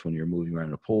force when you're moving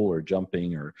around a pool or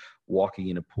jumping or walking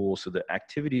in a pool. So the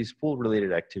activities,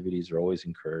 pool-related activities, are always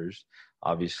encouraged.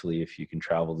 Obviously, if you can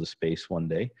travel to space one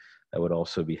day, that would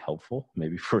also be helpful,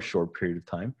 maybe for a short period of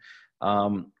time.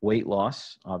 Weight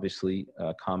loss, obviously,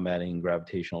 combating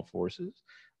gravitational forces.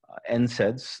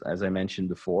 NSAIDs, as I mentioned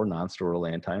before,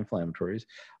 non-steroidal anti-inflammatories.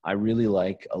 I really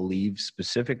like Aleve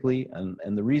specifically,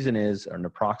 and the reason is, or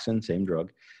naproxen, same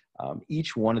drug.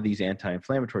 Each one of these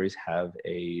anti-inflammatories have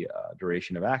a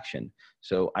duration of action.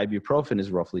 So ibuprofen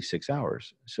is roughly 6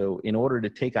 hours. So in order to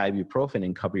take ibuprofen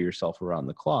and cover yourself around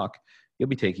the clock, you'll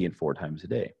be taking it 4 times a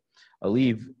day.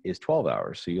 Aleve is 12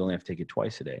 hours, so you only have to take it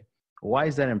twice a day. Why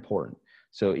is that important?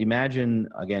 So imagine,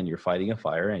 again, you're fighting a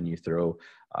fire and you throw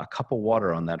a cup of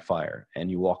water on that fire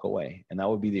and you walk away. And that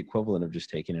would be the equivalent of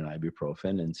just taking an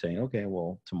ibuprofen and saying, okay,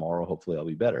 well, tomorrow, hopefully I'll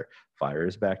be better. Fire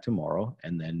is back tomorrow,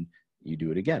 and then you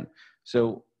do it again.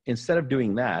 So instead of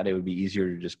doing that, it would be easier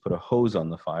to just put a hose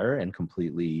on the fire and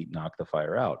completely knock the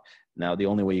fire out. Now, the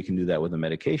only way you can do that with a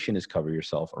medication is cover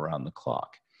yourself around the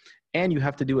clock. And you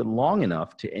have to do it long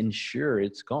enough to ensure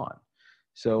it's gone.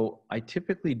 So I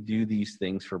typically do these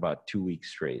things for about 2 weeks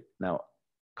straight. Now,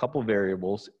 a couple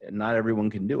variables, not everyone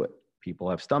can do it. People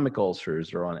have stomach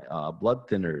ulcers or on blood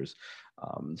thinners.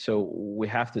 So we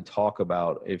have to talk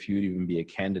about if you'd even be a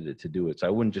candidate to do it. So I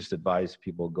wouldn't just advise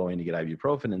people going to get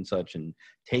ibuprofen and such and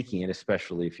taking it,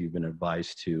 especially if you've been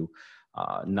advised to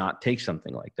not take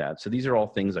something like that. So these are all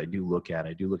things I do look at.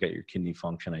 I do look at your kidney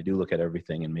function. I do look at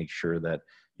everything and make sure that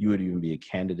you would even be a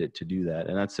candidate to do that.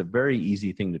 And that's a very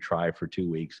easy thing to try for 2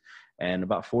 weeks. And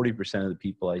about 40% of the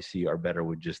people I see are better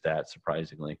with just that,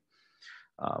 surprisingly.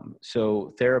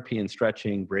 So therapy and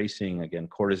stretching, bracing, again,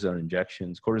 cortisone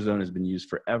injections. Cortisone has been used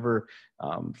forever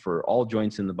for all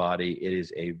joints in the body. It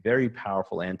is a very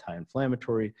powerful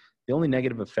anti-inflammatory. The only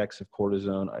negative effects of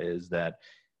cortisone is that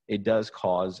it does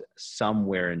cause some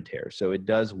wear and tear. So it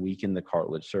does weaken the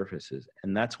cartilage surfaces.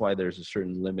 And that's why there's a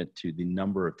certain limit to the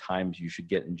number of times you should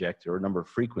get injected or number of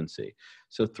frequency.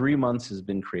 So 3 months has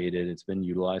been created. It's been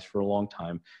utilized for a long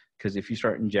time, because if you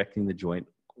start injecting the joint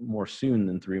more soon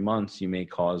than 3 months, you may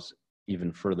cause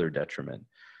even further detriment.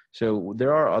 So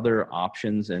there are other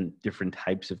options and different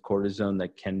types of cortisone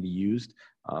that can be used.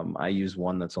 I use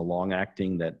one that's a long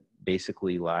acting that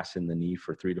basically lasts in the knee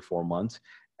for 3 to 4 months.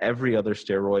 Every other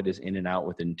steroid is in and out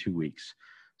within 2 weeks.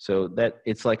 So that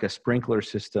it's like a sprinkler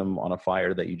system on a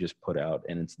fire that you just put out,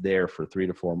 and it's there for 3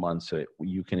 to 4 months. So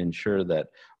you can ensure that,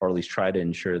 or at least try to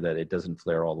ensure that it doesn't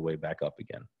flare all the way back up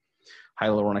again.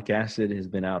 Hyaluronic acid has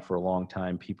been out for a long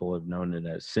time. People have known it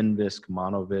as Synvisc,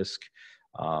 Monovisc.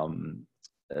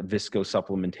 Visco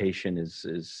supplementation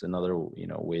is another,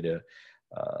 way to,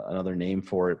 another name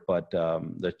for it. But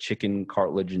the chicken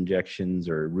cartilage injections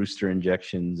or rooster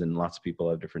injections, and lots of people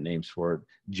have different names for it,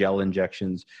 gel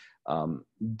injections,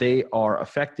 they are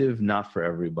effective, not for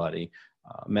everybody.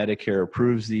 Medicare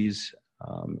approves these.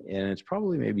 And it's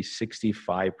probably maybe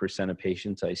 65% of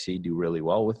patients I see do really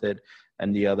well with it,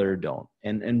 and the other don't.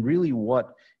 And really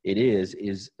what it is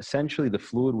essentially the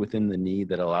fluid within the knee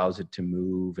that allows it to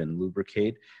move and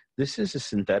lubricate. This is a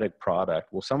synthetic product.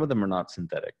 Well, some of them are not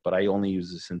synthetic, but I only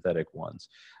use the synthetic ones.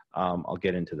 I'll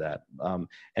get into that.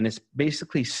 And it's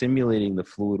basically simulating the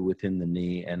fluid within the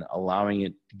knee and allowing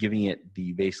it, giving it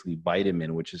the basically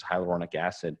vitamin, which is hyaluronic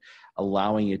acid,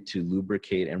 allowing it to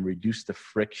lubricate and reduce the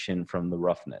friction from the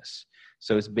roughness.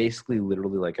 So it's basically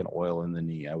literally like an oil in the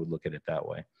knee. I would look at it that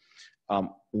way.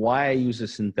 Why I use a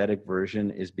synthetic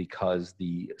version is because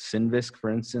the Synvisc, for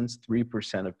instance,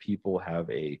 3% of people have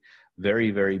a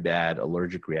very, very bad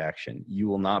allergic reaction. You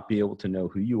will not be able to know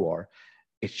who you are.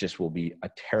 It just will be a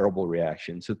terrible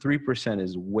reaction. So 3%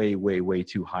 is way, way, way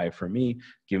too high for me,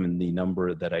 given the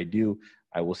number that I do.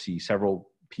 I will see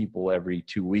several people every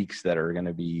 2 weeks that are going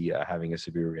to be having a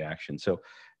severe reaction. So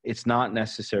it's not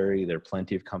necessary. There are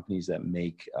plenty of companies that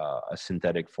make a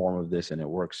synthetic form of this, and it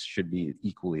works, should be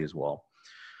equally as well.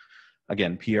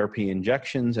 Again, PRP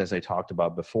injections, as I talked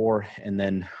about before, and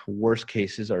then worst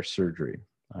cases are surgery.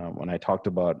 When I talked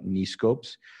about knee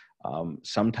scopes,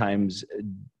 sometimes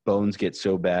bones get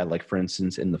so bad, like for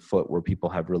instance, in the foot where people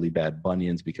have really bad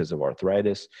bunions because of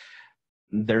arthritis.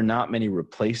 There are not many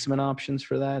replacement options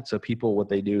for that. So people, what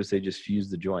they do is they just fuse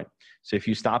the joint. So if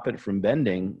you stop it from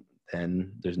bending,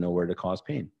 then there's nowhere to cause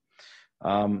pain.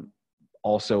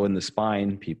 Also in the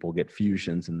spine, people get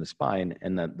fusions in the spine,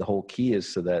 and that the whole key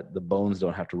is so that the bones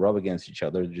don't have to rub against each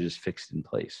other. They're just fixed in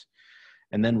place.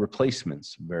 And then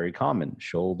replacements, very common: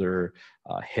 shoulder,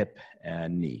 hip,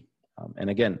 and knee.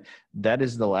 And again, that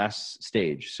is the last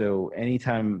stage. So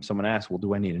anytime someone asks, well,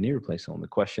 do I need a knee replacement? The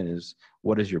question is,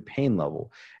 what is your pain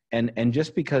level? And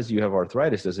just because you have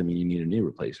arthritis doesn't mean you need a knee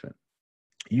replacement.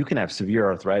 You can have severe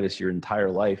arthritis your entire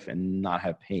life and not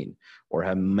have pain, or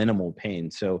have minimal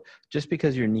pain. So just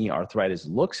because your knee arthritis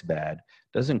looks bad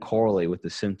doesn't correlate with the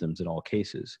symptoms in all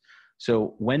cases.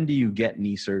 So when do you get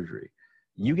knee surgery?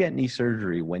 You get knee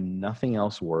surgery when nothing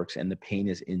else works and the pain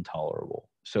is intolerable.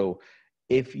 So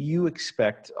if you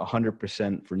expect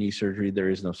 100% for knee surgery, there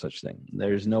is no such thing.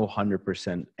 There's no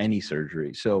 100% any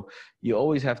surgery. So you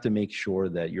always have to make sure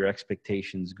that your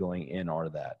expectations going in are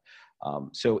that.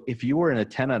 So if you were in a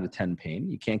 10 out of 10 pain,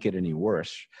 you can't get any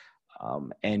worse,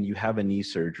 and you have a knee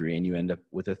surgery and you end up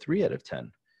with a 3 out of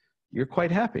 10, you're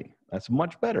quite happy. That's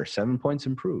much better, 7 points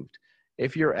improved.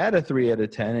 If you're at a 3 out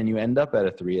of 10 and you end up at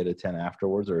a 3 out of 10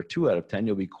 afterwards, or a 2 out of 10,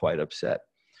 you'll be quite upset.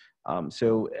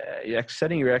 So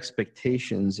setting your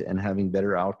expectations and having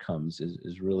better outcomes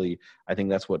is really, I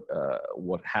think that's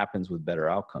what happens with better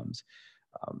outcomes.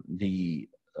 The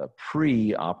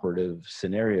pre-operative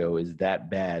scenario is that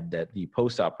bad that the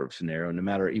post-operative scenario, no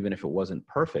matter, even if it wasn't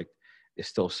perfect, is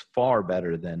still far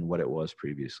better than what it was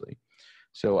previously.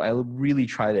 So I really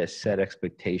try to set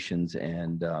expectations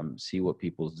and see what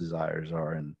people's desires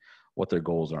are and what their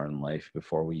goals are in life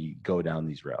before we go down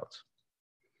these routes.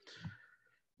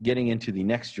 Getting into the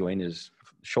next joint is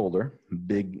shoulder,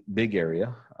 big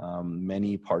area.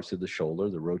 Many parts of the shoulder,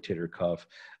 the rotator cuff,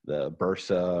 the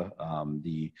bursa,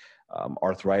 the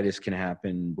arthritis can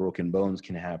happen, broken bones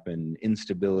can happen,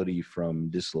 instability from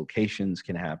dislocations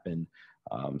can happen.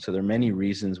 So there are many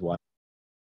reasons why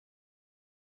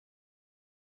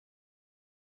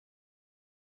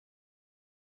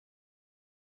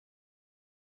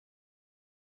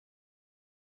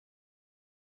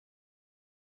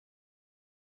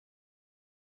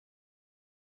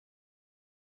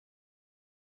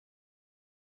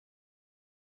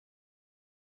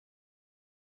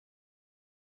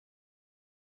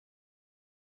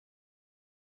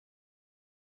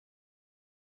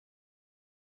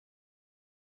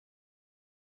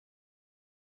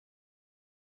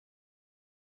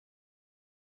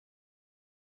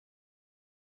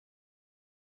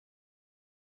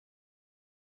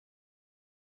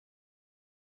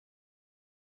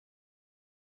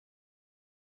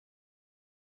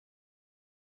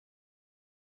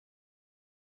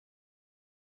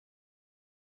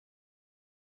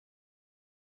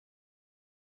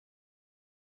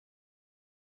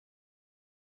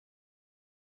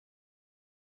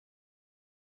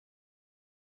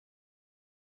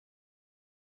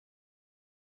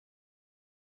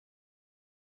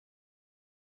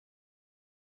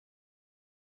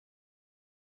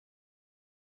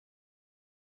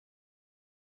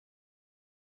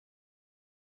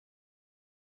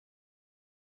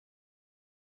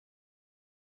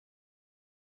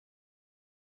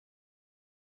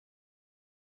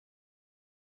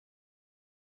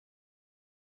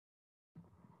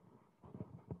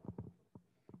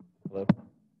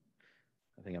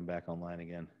I think I'm back online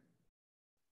again.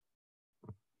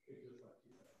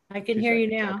 I can hear you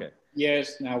now. Okay.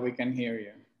 Yes, now we can hear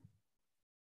you.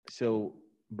 So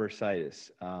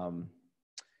bursitis.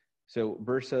 So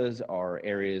bursas are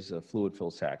areas of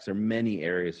fluid-filled sacs. There are many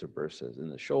areas of bursas in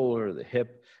the shoulder, the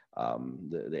hip,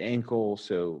 the ankle.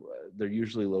 So they're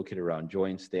usually located around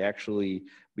joints. They actually,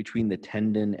 between the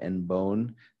tendon and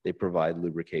bone, they provide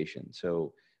lubrication.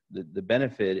 So the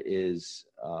benefit is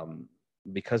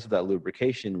because of that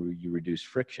lubrication, you reduce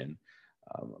friction.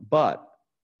 But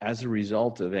as a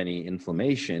result of any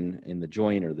inflammation in the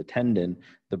joint or the tendon,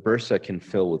 the bursa can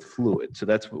fill with fluid. So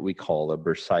that's what we call a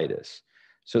bursitis.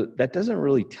 So that doesn't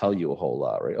really tell you a whole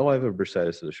lot, right? Oh, I have a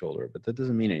bursitis of the shoulder, but that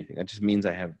doesn't mean anything. That just means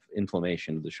I have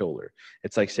inflammation of the shoulder.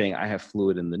 It's like saying I have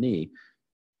fluid in the knee.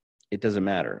 It doesn't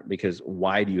matter, because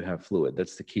why do you have fluid?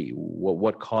 That's the key.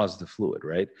 What caused the fluid,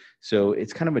 right? So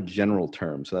it's kind of a general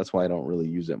term. So that's why I don't really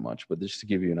use it much. But just to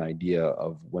give you an idea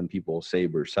of when people say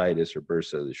bursitis or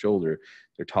bursa of the shoulder,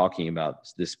 they're talking about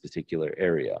this particular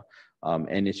area.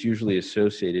 And it's usually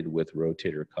associated with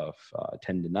rotator cuff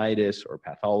tendinitis or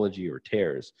pathology or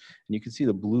tears. And you can see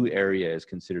the blue area is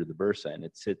considered the bursa, and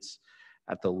it sits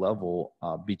at the level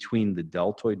between the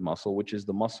deltoid muscle, which is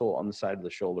the muscle on the side of the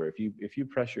shoulder. If you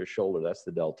press your shoulder, that's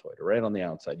the deltoid. Right on the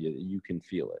outside, you can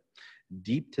feel it.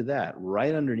 Deep to that,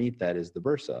 right underneath that is the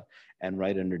bursa, and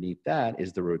right underneath that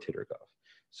is the rotator cuff.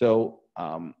 So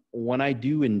when I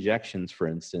do injections, for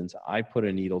instance, I put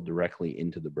a needle directly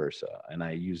into the bursa, and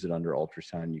I use it under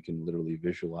ultrasound. You can literally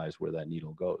visualize where that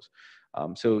needle goes.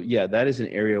 So yeah, that is an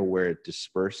area where it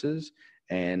disperses,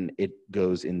 and it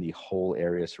goes in the whole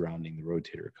area surrounding the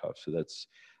rotator cuff. So that's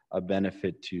a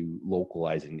benefit to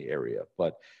localizing the area.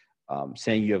 But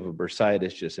saying you have a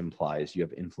bursitis just implies you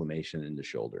have inflammation in the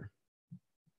shoulder.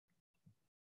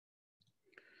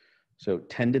 So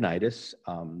tendinitis,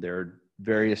 there are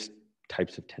various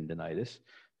types of tendinitis.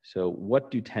 So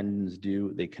what do tendons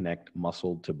do? They connect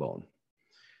muscle to bone.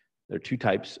 There are two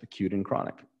types, acute and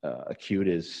chronic. Acute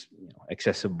is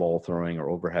excessive ball throwing or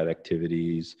overhead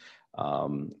activities.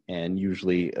 And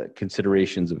usually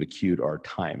considerations of acute are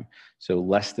time. So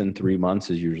less than 3 months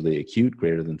is usually acute,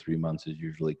 greater than 3 months is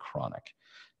usually chronic.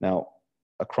 Now,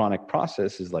 a chronic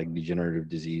process is like degenerative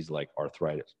disease like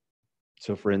arthritis.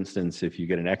 So for instance, if you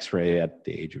get an x-ray at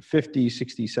the age of 50,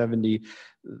 60, 70,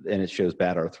 and it shows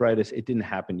bad arthritis, it didn't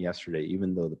happen yesterday,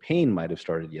 even though the pain might have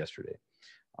started yesterday.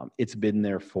 It's been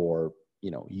there for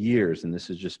years, and this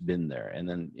has just been there. And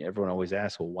then everyone always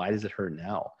asks, well, why does it hurt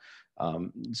now?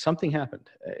 Something happened.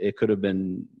 It could have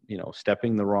been,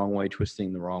 stepping the wrong way,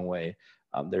 twisting the wrong way.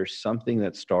 There's something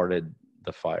that started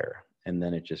the fire, and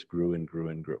then it just grew and grew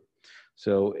and grew.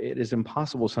 So it is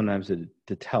impossible sometimes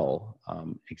to tell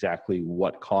exactly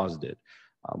what caused it.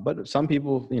 But some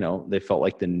people, they felt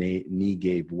like the knee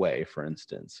gave way, for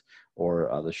instance,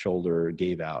 or the shoulder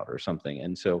gave out or something.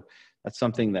 And so that's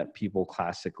something that people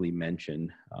classically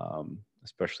mention,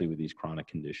 especially with these chronic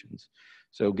conditions.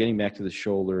 So getting back to the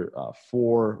shoulder,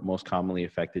 4 most commonly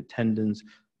affected tendons.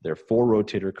 There are 4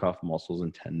 rotator cuff muscles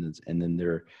and tendons, and then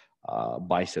their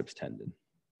biceps tendon.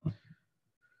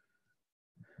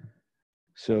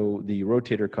 So the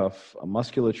rotator cuff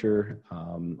musculature,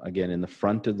 again, in the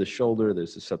front of the shoulder,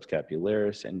 there's the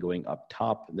subscapularis, and going up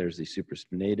top, there's the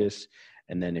supraspinatus.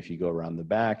 And then if you go around the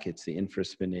back, it's the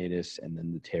infraspinatus and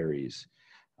then the teres.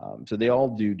 So they all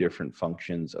do different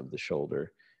functions of the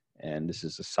shoulder. And this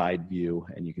is a side view,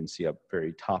 and you can see up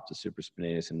very top the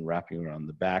supraspinatus, and wrapping around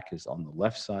the back is on the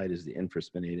left side is the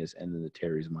infraspinatus, and then the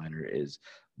teres minor is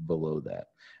below that.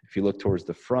 If you look towards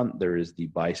the front, there is the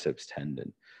biceps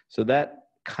tendon. So that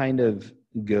kind of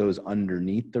goes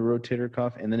underneath the rotator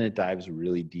cuff, and then it dives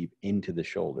really deep into the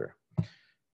shoulder.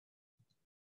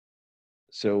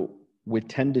 So with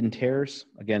tendon tears,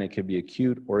 again, it could be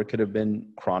acute, or it could have been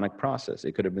chronic process.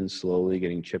 It could have been slowly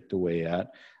getting chipped away at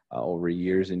over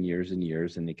years and years and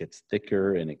years, and it gets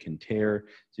thicker and it can tear.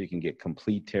 So you can get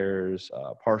complete tears,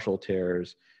 partial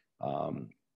tears.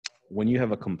 When you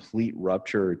have a complete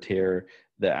rupture or tear,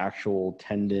 the actual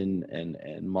tendon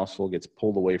and muscle gets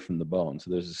pulled away from the bone. So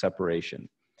there's a separation.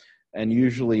 And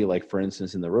usually, like for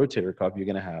instance, in the rotator cuff, you're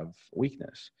going to have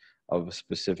weakness of a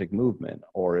specific movement.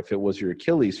 Or if it was your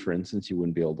Achilles, for instance, you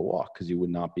wouldn't be able to walk because you would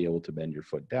not be able to bend your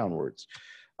foot downwards.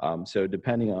 So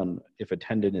depending on if a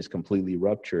tendon is completely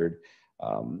ruptured,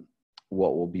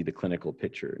 what will be the clinical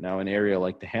picture. Now, an area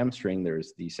like the hamstring,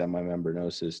 there's the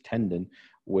semimembranosus tendon,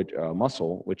 which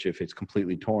muscle, which if it's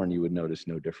completely torn, you would notice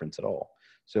no difference at all.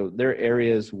 So there are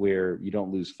areas where you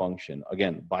don't lose function.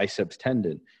 Again, biceps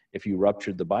tendon, if you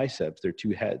ruptured the biceps, there are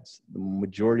 2 heads. The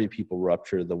majority of people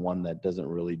rupture the one that doesn't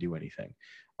really do anything.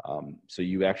 So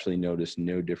you actually notice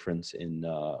no difference in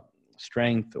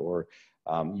strength, or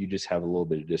you just have a little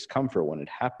bit of discomfort when it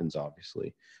happens,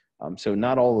 obviously. So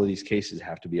not all of these cases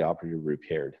have to be operatively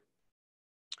repaired.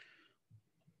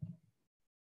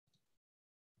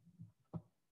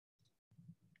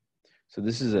 So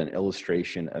this is an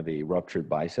illustration of a ruptured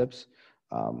biceps.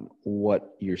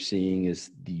 What you're seeing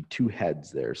is the two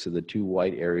heads there. So the two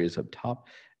white areas up top,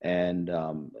 and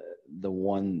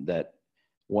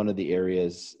one of the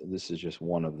areas, this is just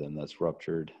one of them that's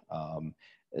ruptured.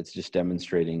 It's just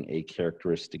demonstrating a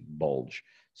characteristic bulge.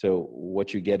 So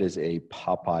what you get is a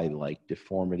Popeye-like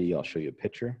deformity. I'll show you a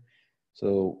picture.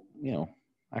 So,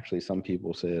 actually some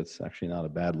people say it's actually not a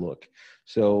bad look.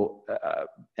 So,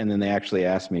 and then they actually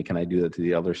asked me, can I do that to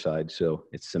the other side? So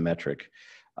it's symmetric.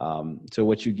 So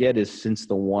what you get is, since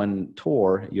the one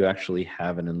tore, you actually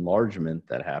have an enlargement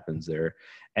that happens there.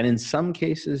 And in some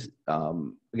cases,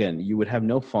 again, you would have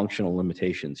no functional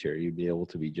limitations here. You'd be able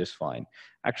to be just fine.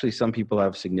 Actually, some people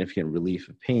have significant relief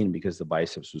of pain because the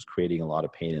biceps was creating a lot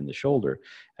of pain in the shoulder.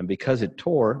 And because it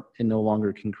tore, it no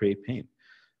longer can create pain.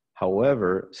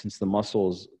 However, since the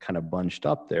muscle is kind of bunched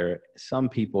up there, some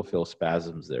people feel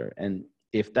spasms there. And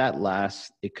if that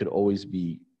lasts, it could always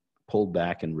be pulled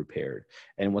back and repaired.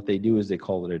 And what they do is they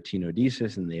call it a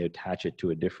tenodesis, and they attach it to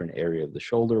a different area of the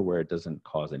shoulder where it doesn't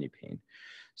cause any pain.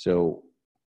 So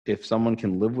if someone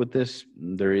can live with this,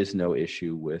 there is no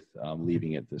issue with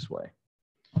leaving it this way.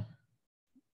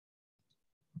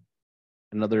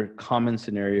 Another common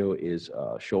scenario is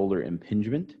shoulder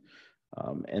impingement.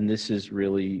 And this is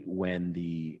really when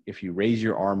if you raise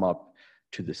your arm up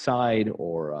to the side,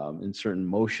 or in certain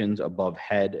motions above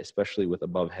head, especially with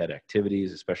above head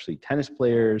activities, especially tennis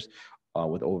players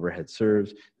with overhead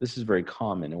serves, this is very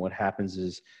common. And what happens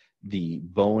is the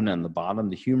bone on the bottom,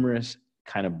 the humerus,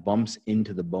 kind of bumps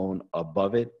into the bone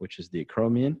above it, which is the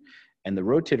acromion, and the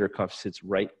rotator cuff sits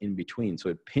right in between. So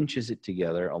it pinches it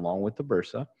together along with the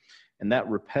bursa, and that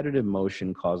repetitive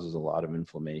motion causes a lot of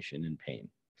inflammation and pain.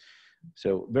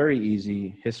 So very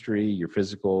easy. History, your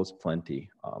physical is plenty.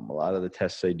 A lot of the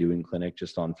tests I do in clinic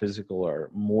just on physical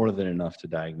are more than enough to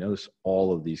diagnose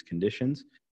all of these conditions.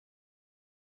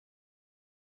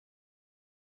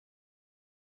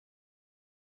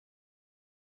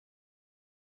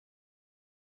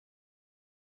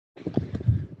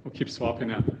 We'll keep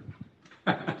swapping out.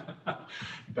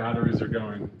 Batteries are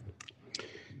going.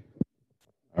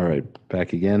 All right,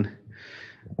 back again.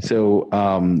 So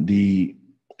the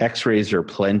X-rays are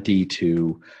plenty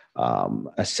to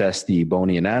assess the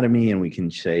bony anatomy, and we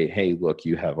can say, hey, look,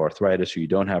 you have arthritis, or you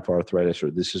don't have arthritis, or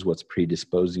this is what's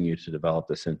predisposing you to develop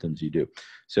the symptoms you do.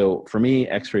 So for me,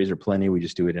 X-rays are plenty. We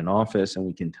just do it in office, and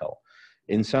we can tell.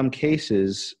 In some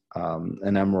cases, an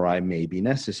MRI may be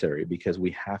necessary because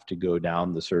we have to go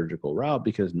down the surgical route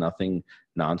because nothing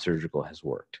non-surgical has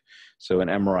worked. So an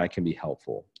MRI can be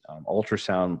helpful.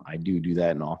 Ultrasound, I do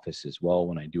that in office as well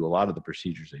when I do a lot of the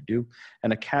procedures I do.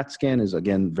 And a CAT scan is,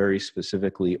 again, very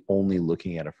specifically only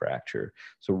looking at a fracture.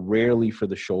 So rarely for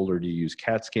the shoulder do you use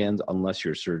CAT scans unless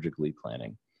you're surgically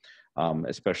planning,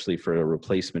 especially for a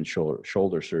replacement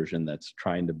shoulder surgeon that's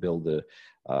trying to build a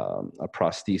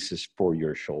prosthesis for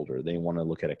your shoulder. They want to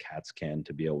look at a CAT scan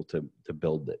to be able to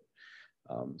build it.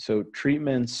 So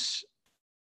treatments,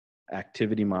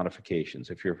 activity modifications.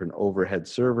 If you're an overhead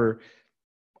server,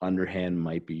 underhand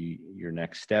might be your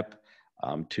next step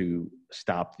to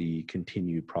stop the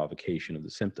continued provocation of the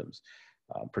symptoms.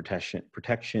 Protection,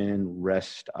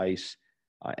 rest, ice,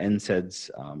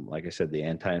 NSAIDs. Like I said, the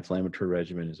anti-inflammatory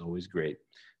regimen is always great.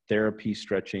 Therapy,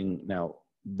 stretching. Now,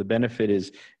 the benefit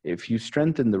is if you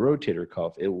strengthen the rotator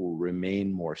cuff, it will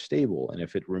remain more stable. And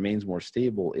if it remains more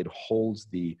stable, it holds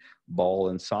the ball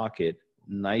and socket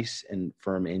nice and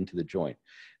firm into the joint.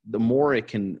 The more it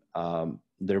can,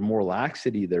 the more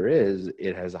laxity there is,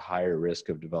 it has a higher risk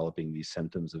of developing these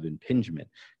symptoms of impingement,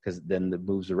 because then it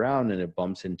moves around and it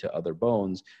bumps into other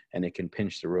bones and it can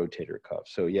pinch the rotator cuff.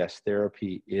 So yes,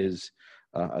 therapy is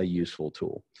a useful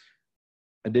tool.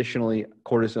 Additionally,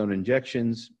 cortisone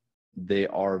injections, they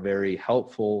are very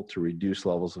helpful to reduce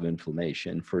levels of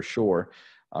inflammation for sure.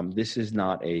 This is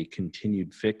not a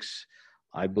continued fix.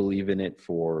 I believe in it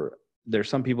for, there's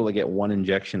some people that get one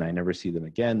injection, I never see them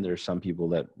again. There's some people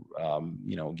that,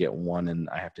 get one and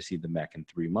I have to see them back in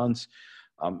 3 months.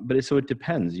 So it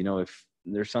depends, if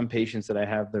there's some patients that I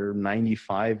have, they're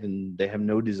 95 and they have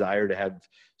no desire to have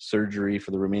surgery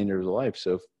for the remainder of their life.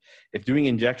 So if doing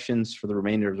injections for the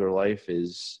remainder of their life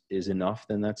is enough,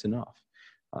 then that's enough.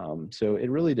 So it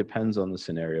really depends on the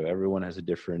scenario. Everyone has a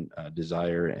different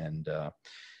desire and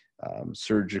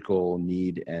surgical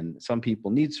need, and some people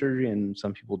need surgery and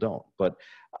some people don't. But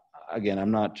again,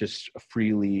 I'm not just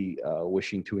freely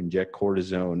wishing to inject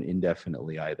cortisone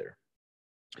indefinitely either.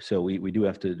 So we do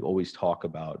have to always talk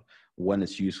about when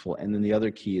it's useful. And then the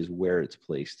other key is where it's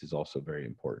placed is also very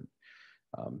important.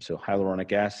 So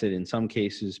hyaluronic acid in some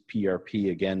cases,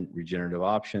 PRP, again, regenerative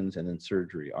options, and then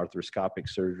surgery, arthroscopic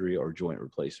surgery or joint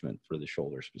replacement for the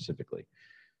shoulder specifically.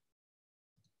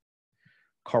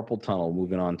 Carpal tunnel,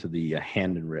 moving on to the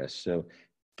hand and wrist. So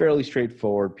fairly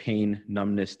straightforward, pain,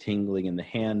 numbness, tingling in the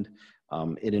hand.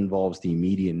 It involves the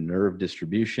median nerve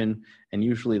distribution, and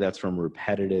usually that's from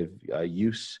repetitive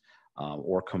use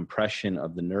or compression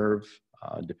of the nerve,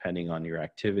 depending on your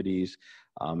activities.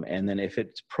 And then if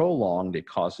it's prolonged, it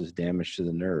causes damage to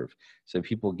the nerve. So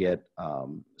people get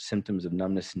symptoms of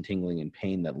numbness and tingling and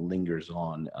pain that lingers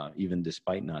on even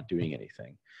despite not doing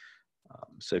anything.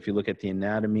 So if you look at the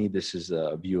anatomy, this is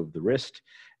a view of the wrist.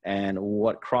 And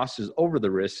what crosses over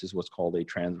the wrist is what's called a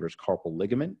transverse carpal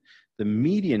ligament. The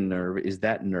median nerve is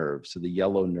that nerve, so the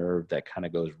yellow nerve that kind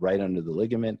of goes right under the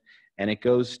ligament, and it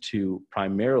goes to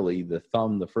primarily the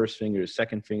thumb, the first finger, the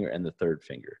second finger, and the third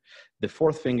finger. The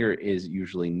fourth finger is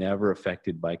usually never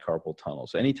affected by carpal tunnel.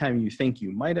 So anytime you think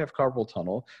you might have carpal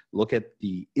tunnel, look at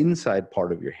the inside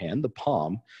part of your hand, the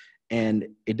palm, and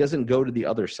it doesn't go to the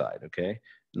other side, okay?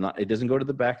 It doesn't go to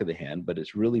the back of the hand, but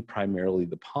it's really primarily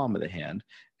the palm of the hand.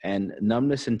 And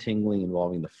numbness and tingling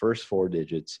involving the first 4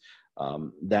 digits,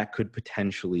 that could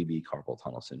potentially be carpal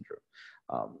tunnel syndrome.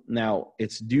 Now,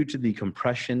 it's due to the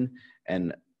compression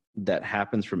and that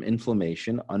happens from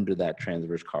inflammation under that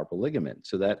transverse carpal ligament.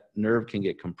 So that nerve can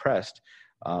get compressed,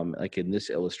 like in this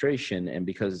illustration, and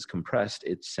because it's compressed,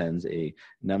 it sends a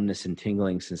numbness and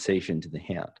tingling sensation to the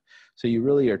hand. So you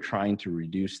really are trying to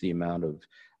reduce the amount of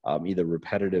either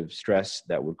repetitive stress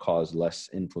that would cause less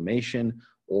inflammation,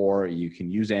 or you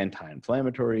can use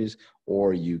anti-inflammatories,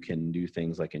 or you can do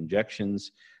things like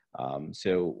injections.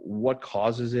 So what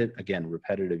causes it? Again,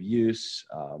 repetitive use,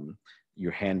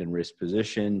 your hand and wrist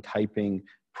position, typing,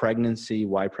 pregnancy.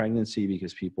 Why pregnancy?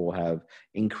 Because people have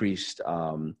increased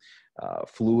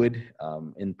fluid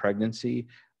in pregnancy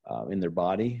in their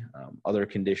body. Other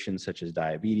conditions such as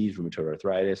diabetes, rheumatoid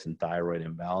arthritis, and thyroid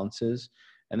imbalances.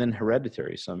 And then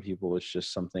hereditary. Some people, it's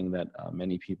just something that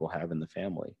many people have in the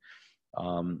family.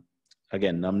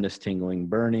 Again, numbness, tingling,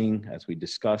 burning, as we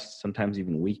discussed, sometimes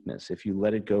even weakness. If you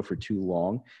let it go for too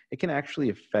long, it can actually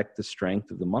affect the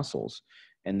strength of the muscles,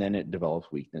 and then it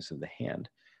develops weakness of the hand.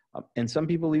 And some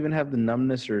people even have the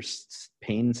numbness or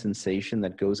pain sensation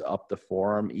that goes up the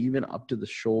forearm, even up to the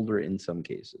shoulder in some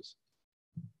cases.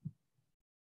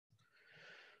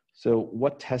 So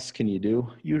what tests can you do?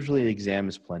 Usually an exam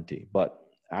is plenty, but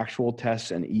actual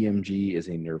tests, and EMG is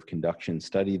a nerve conduction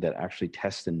study that actually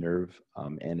tests the nerve,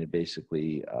 and it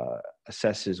basically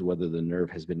assesses whether the nerve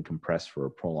has been compressed for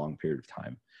a prolonged period of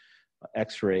time.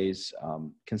 X-rays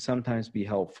can sometimes be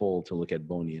helpful to look at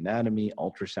bony anatomy.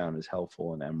 Ultrasound is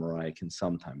helpful, and MRI can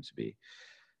sometimes be.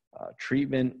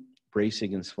 Treatment,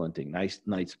 bracing and splinting,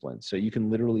 night splints. So you can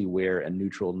literally wear a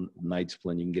neutral night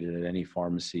splint. You can get it at any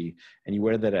pharmacy, and you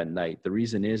wear that at night. The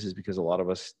reason is because a lot of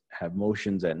us have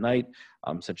motions at night,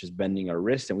 such as bending our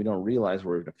wrist, and we don't realize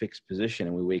we're in a fixed position,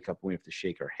 and we wake up and we have to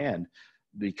shake our hand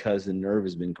because the nerve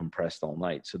has been compressed all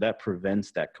night. So that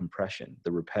prevents that compression.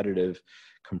 The repetitive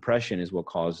compression is what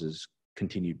causes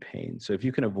continued pain. So if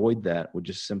you can avoid that with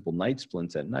just simple night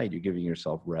splints at night, you're giving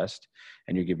yourself rest,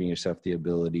 and you're giving yourself the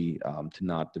ability to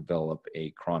not develop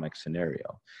a chronic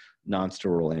scenario.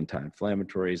 Non-steroidal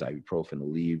anti-inflammatories, ibuprofen,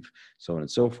 Aleve, so on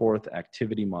and so forth,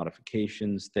 activity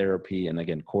modifications, therapy, and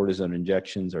again, cortisone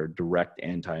injections are direct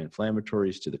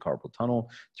anti-inflammatories to the carpal tunnel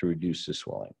to reduce the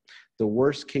swelling. The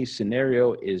worst case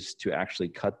scenario is to actually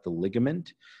cut the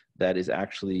ligament that is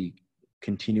actually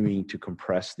continuing to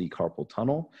compress the carpal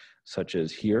tunnel, such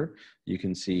as here. You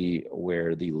can see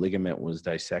where the ligament was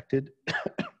dissected,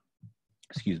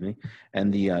 excuse me,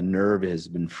 and the nerve has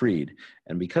been freed.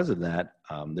 And because of that,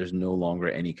 there's no longer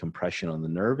any compression on the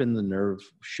nerve, and the nerve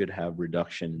should have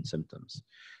reduction in symptoms.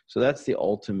 So that's the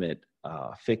ultimate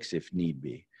fix if need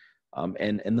be.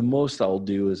 And the most I'll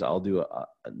do is the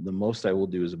most I will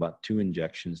do is about 2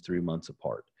 injections 3 months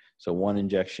apart. So 1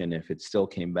 injection, if it still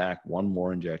came back, 1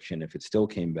 more injection, if it still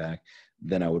came back,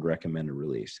 then I would recommend a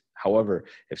release. However,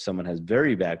 if someone has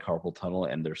very bad carpal tunnel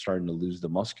and they're starting to lose the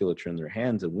musculature in their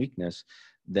hands and weakness,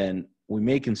 then we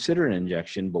may consider an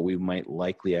injection, but we might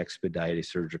likely expedite a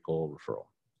surgical referral.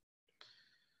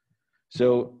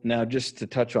 So now just to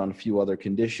touch on a few other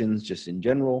conditions, just in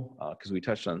general, because we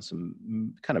touched on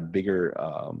some kind of bigger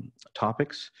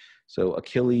topics. So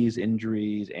Achilles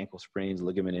injuries, ankle sprains,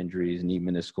 ligament injuries, knee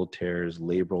meniscal tears,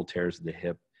 labral tears of the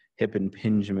hip, hip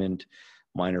impingement,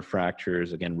 minor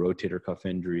fractures, again, rotator cuff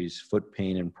injuries, foot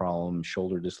pain and problems,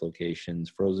 shoulder dislocations,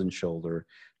 frozen shoulder,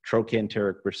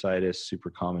 trochanteric bursitis, super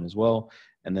common as well,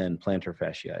 and then plantar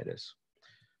fasciitis.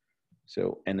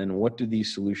 So, and then what do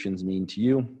these solutions mean to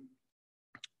you?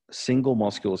 Single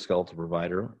musculoskeletal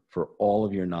provider for all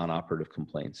of your non-operative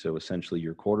complaints. So essentially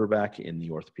your quarterback in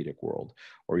the orthopedic world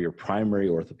or your primary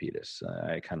orthopedist.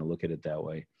 I kind of look at it that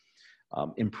way.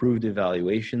 Improved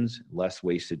evaluations, less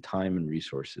wasted time and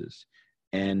resources.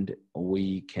 And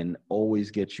we can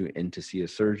always get you in to see a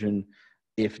surgeon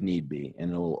if need be.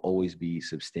 And it will always be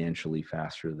substantially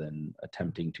faster than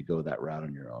attempting to go that route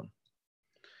on your own.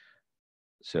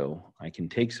 So I can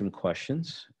take some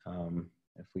questions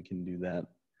if we can do that.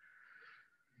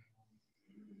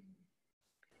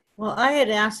 Well, I had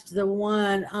asked the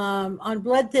one on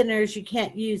blood thinners, you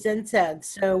can't use NSAIDs.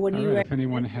 So what do you If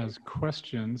anyone has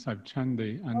questions, I've turned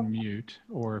the unmute,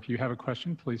 or if you have a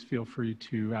question, please feel free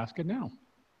to ask it now.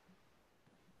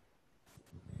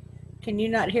 Can you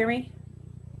not hear me?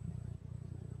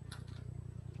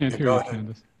 Can't hear you,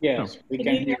 Candace. Yes, we can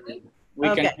hear you. We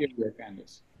can hear you,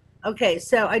 Candace. Okay,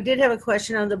 so I did have a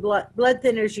question on the blood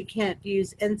thinners. You can't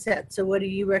use NSAIDs. So what do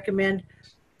you recommend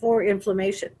for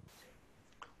inflammation?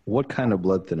 What kind of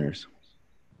blood thinners?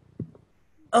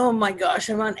 Oh my gosh,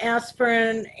 I'm on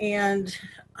aspirin and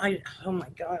oh my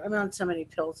God, I'm on so many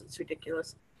pills. It's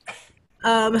ridiculous.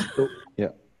 Yeah. So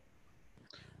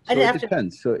I'd it have to-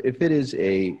 depends. So if it is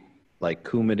like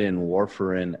Coumadin,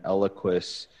 warfarin,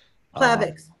 Eliquis,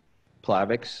 Plavix.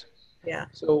 Plavix. Yeah.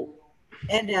 So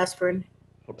And aspirin.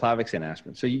 Plavix and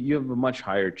aspirin. So you have a much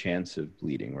higher chance of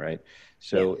bleeding, right?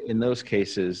 So in those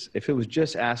cases, if it was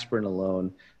just aspirin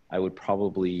alone, I would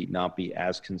probably not be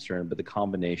as concerned, but the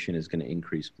combination is going to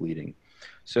increase bleeding.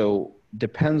 So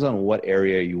depends on what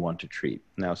area you want to treat.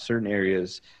 Now, certain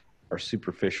areas are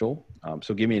superficial.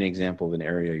 So give me an example of an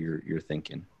area you're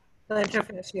thinking. Plantar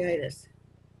fasciitis.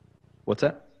 What's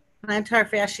that? Plantar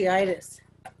fasciitis.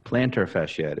 Plantar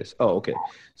fasciitis. Oh, okay.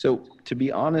 So to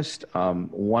be honest,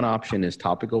 one option is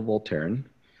topical Voltaren.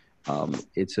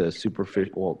 It's a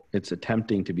superficial, well, it's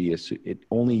attempting to be it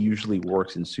only usually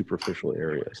works in superficial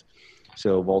areas.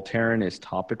 So Voltaren is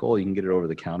topical. You can get it over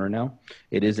the counter now.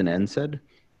 It is an NSAID.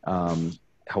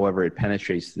 However, it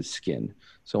penetrates the skin.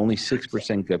 So only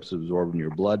 6% gets absorbed in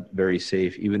your blood. Very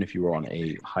safe. Even if you were on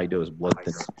a high dose blood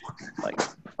thinner,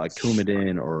 like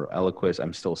Coumadin or Eliquis,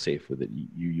 I'm still safe with it.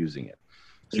 You using it.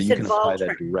 So you can apply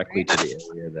that directly to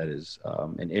the area that is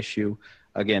an issue.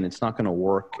 Again, it's not going to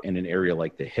work in an area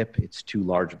like the hip. It's too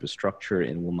large of a structure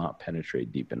and will not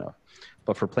penetrate deep enough.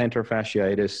 But for plantar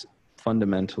fasciitis,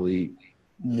 fundamentally,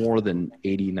 more than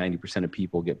 80, 90% of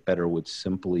people get better with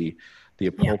simply the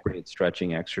appropriate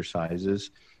stretching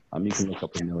exercises. You can look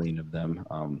up a million of them.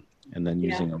 And then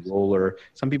using a roller.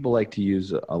 Some people like to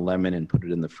use a lemon and put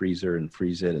it in the freezer and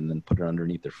freeze it and then put it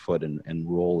underneath their foot and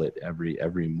roll it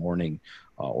every morning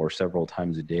or several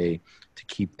times a day to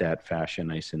keep that fascia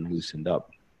nice and loosened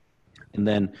up. And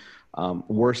then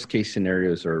worst case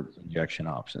scenarios are injection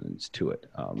options to it.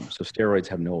 So steroids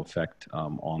have no effect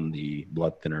on the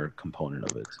blood thinner component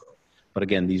of it. But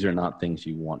again, these are not things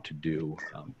you want to do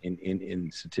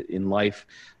in life.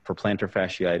 For plantar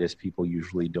fasciitis, people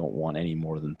usually don't want any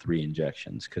more than 3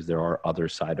 injections because there are other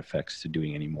side effects to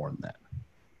doing any more than that.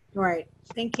 Right.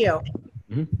 Thank you.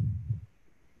 Mm-hmm.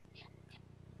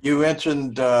 You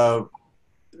mentioned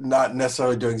not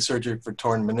necessarily doing surgery for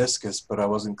torn meniscus, but I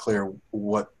wasn't clear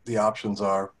what the options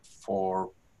are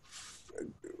for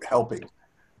helping.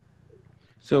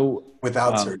 So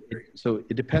without surgery. So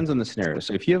it depends on the scenario.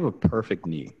 So if you have a perfect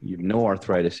knee, you have no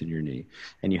arthritis in your knee,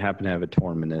 and you happen to have a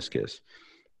torn meniscus,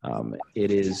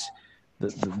 it is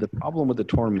the problem with the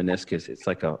torn meniscus. It's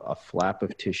like a flap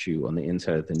of tissue on the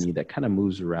inside of the knee that kind of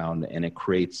moves around and it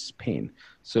creates pain.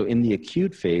 So in the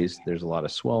acute phase, there's a lot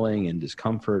of swelling and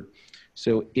discomfort.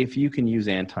 So if you can use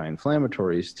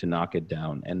anti-inflammatories to knock it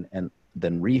down and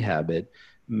then rehab it,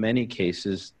 many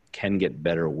cases can get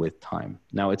better with time.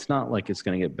 Now, it's not like it's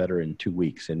going to get better in 2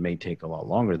 weeks. It may take a lot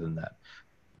longer than that.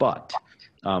 But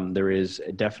there is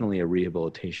definitely a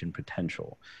rehabilitation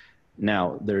potential.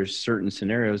 Now, there's certain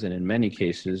scenarios, and in many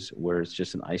cases, where it's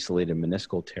just an isolated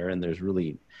meniscal tear, and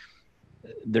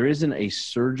there isn't a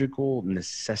surgical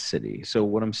necessity. So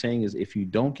what I'm saying is if you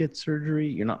don't get surgery,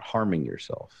 you're not harming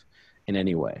yourself in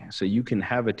any way. So you can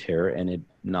have a tear and it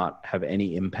not have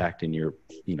any impact in your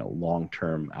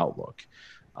long-term outlook.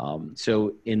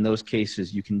 So in those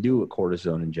cases, you can do a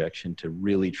cortisone injection to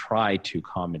really try to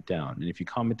calm it down. And if you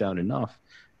calm it down enough,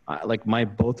 like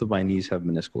both of my knees have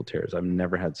meniscal tears. I've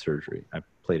never had surgery. I've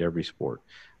played every sport.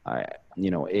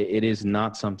 It is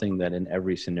not something that in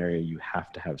every scenario you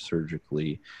have to have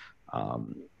surgically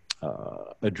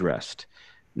addressed.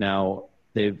 Now,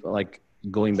 they've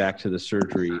going back to the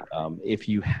surgery, if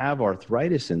you have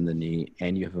arthritis in the knee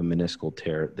and you have a meniscal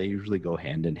tear, they usually go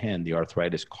hand in hand. The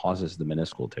arthritis causes the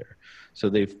meniscal tear. So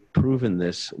they've proven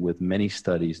this with many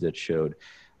studies that showed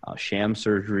sham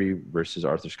surgery versus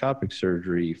arthroscopic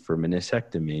surgery for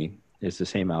meniscectomy is the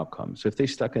same outcome. So if they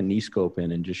stuck a knee scope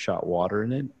in and just shot water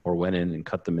in it or went in and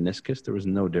cut the meniscus, there was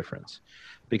no difference,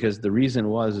 because the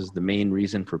reason is the main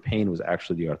reason for pain was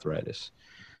actually the arthritis.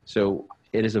 So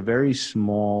it is a very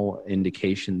small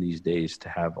indication these days to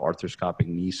have arthroscopic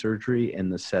knee surgery in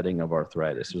the setting of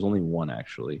arthritis. There's only one,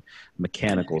 actually,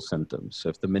 mechanical symptoms. So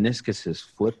if the meniscus is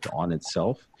flipped on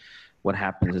itself, what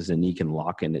happens is the knee can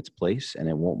lock in its place and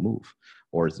it won't move,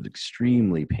 or it's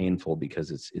extremely painful because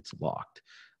it's locked.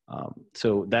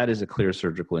 So that is a clear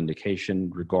surgical indication,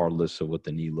 regardless of what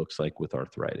the knee looks like with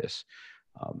arthritis.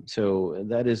 So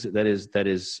that is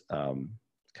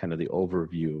kind of the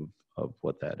overview of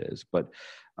what that is. But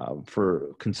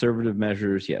for conservative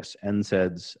measures, yes,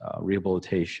 NSAIDs,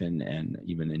 rehabilitation, and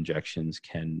even injections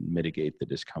can mitigate the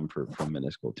discomfort from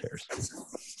meniscal tears.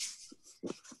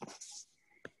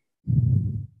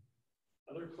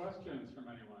 Other questions from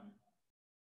anyone?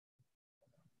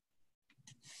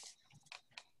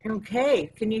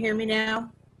 Okay, can you hear me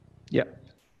now? Yep.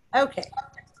 Okay.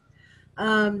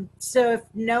 So if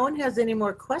no one has any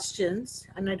more questions,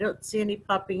 and I don't see any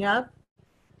popping up,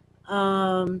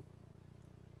 I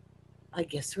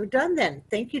guess we're done then.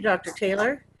 Thank you, Dr.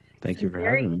 Taylor. Thank you for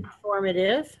having me. Very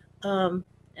informative.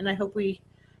 And I hope we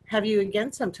have you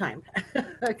again sometime.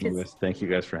 Yes, thank you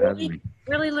guys for having me.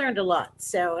 Really learned a lot.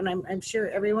 So, and I'm sure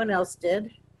everyone else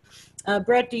did.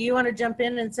 Brett, do you want to jump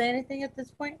in and say anything at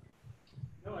this point?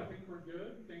 No, I think we're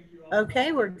good. Thank you all.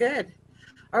 Okay, we're good.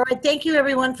 All right, thank you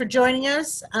everyone for joining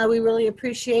us. We really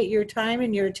appreciate your time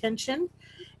and your attention.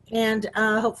 And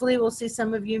hopefully we'll see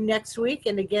some of you next week.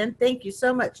 And again, thank you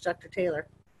so much, Dr. Taylor.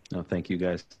 No, thank you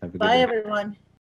guys. Have a good Bye, day. everyone.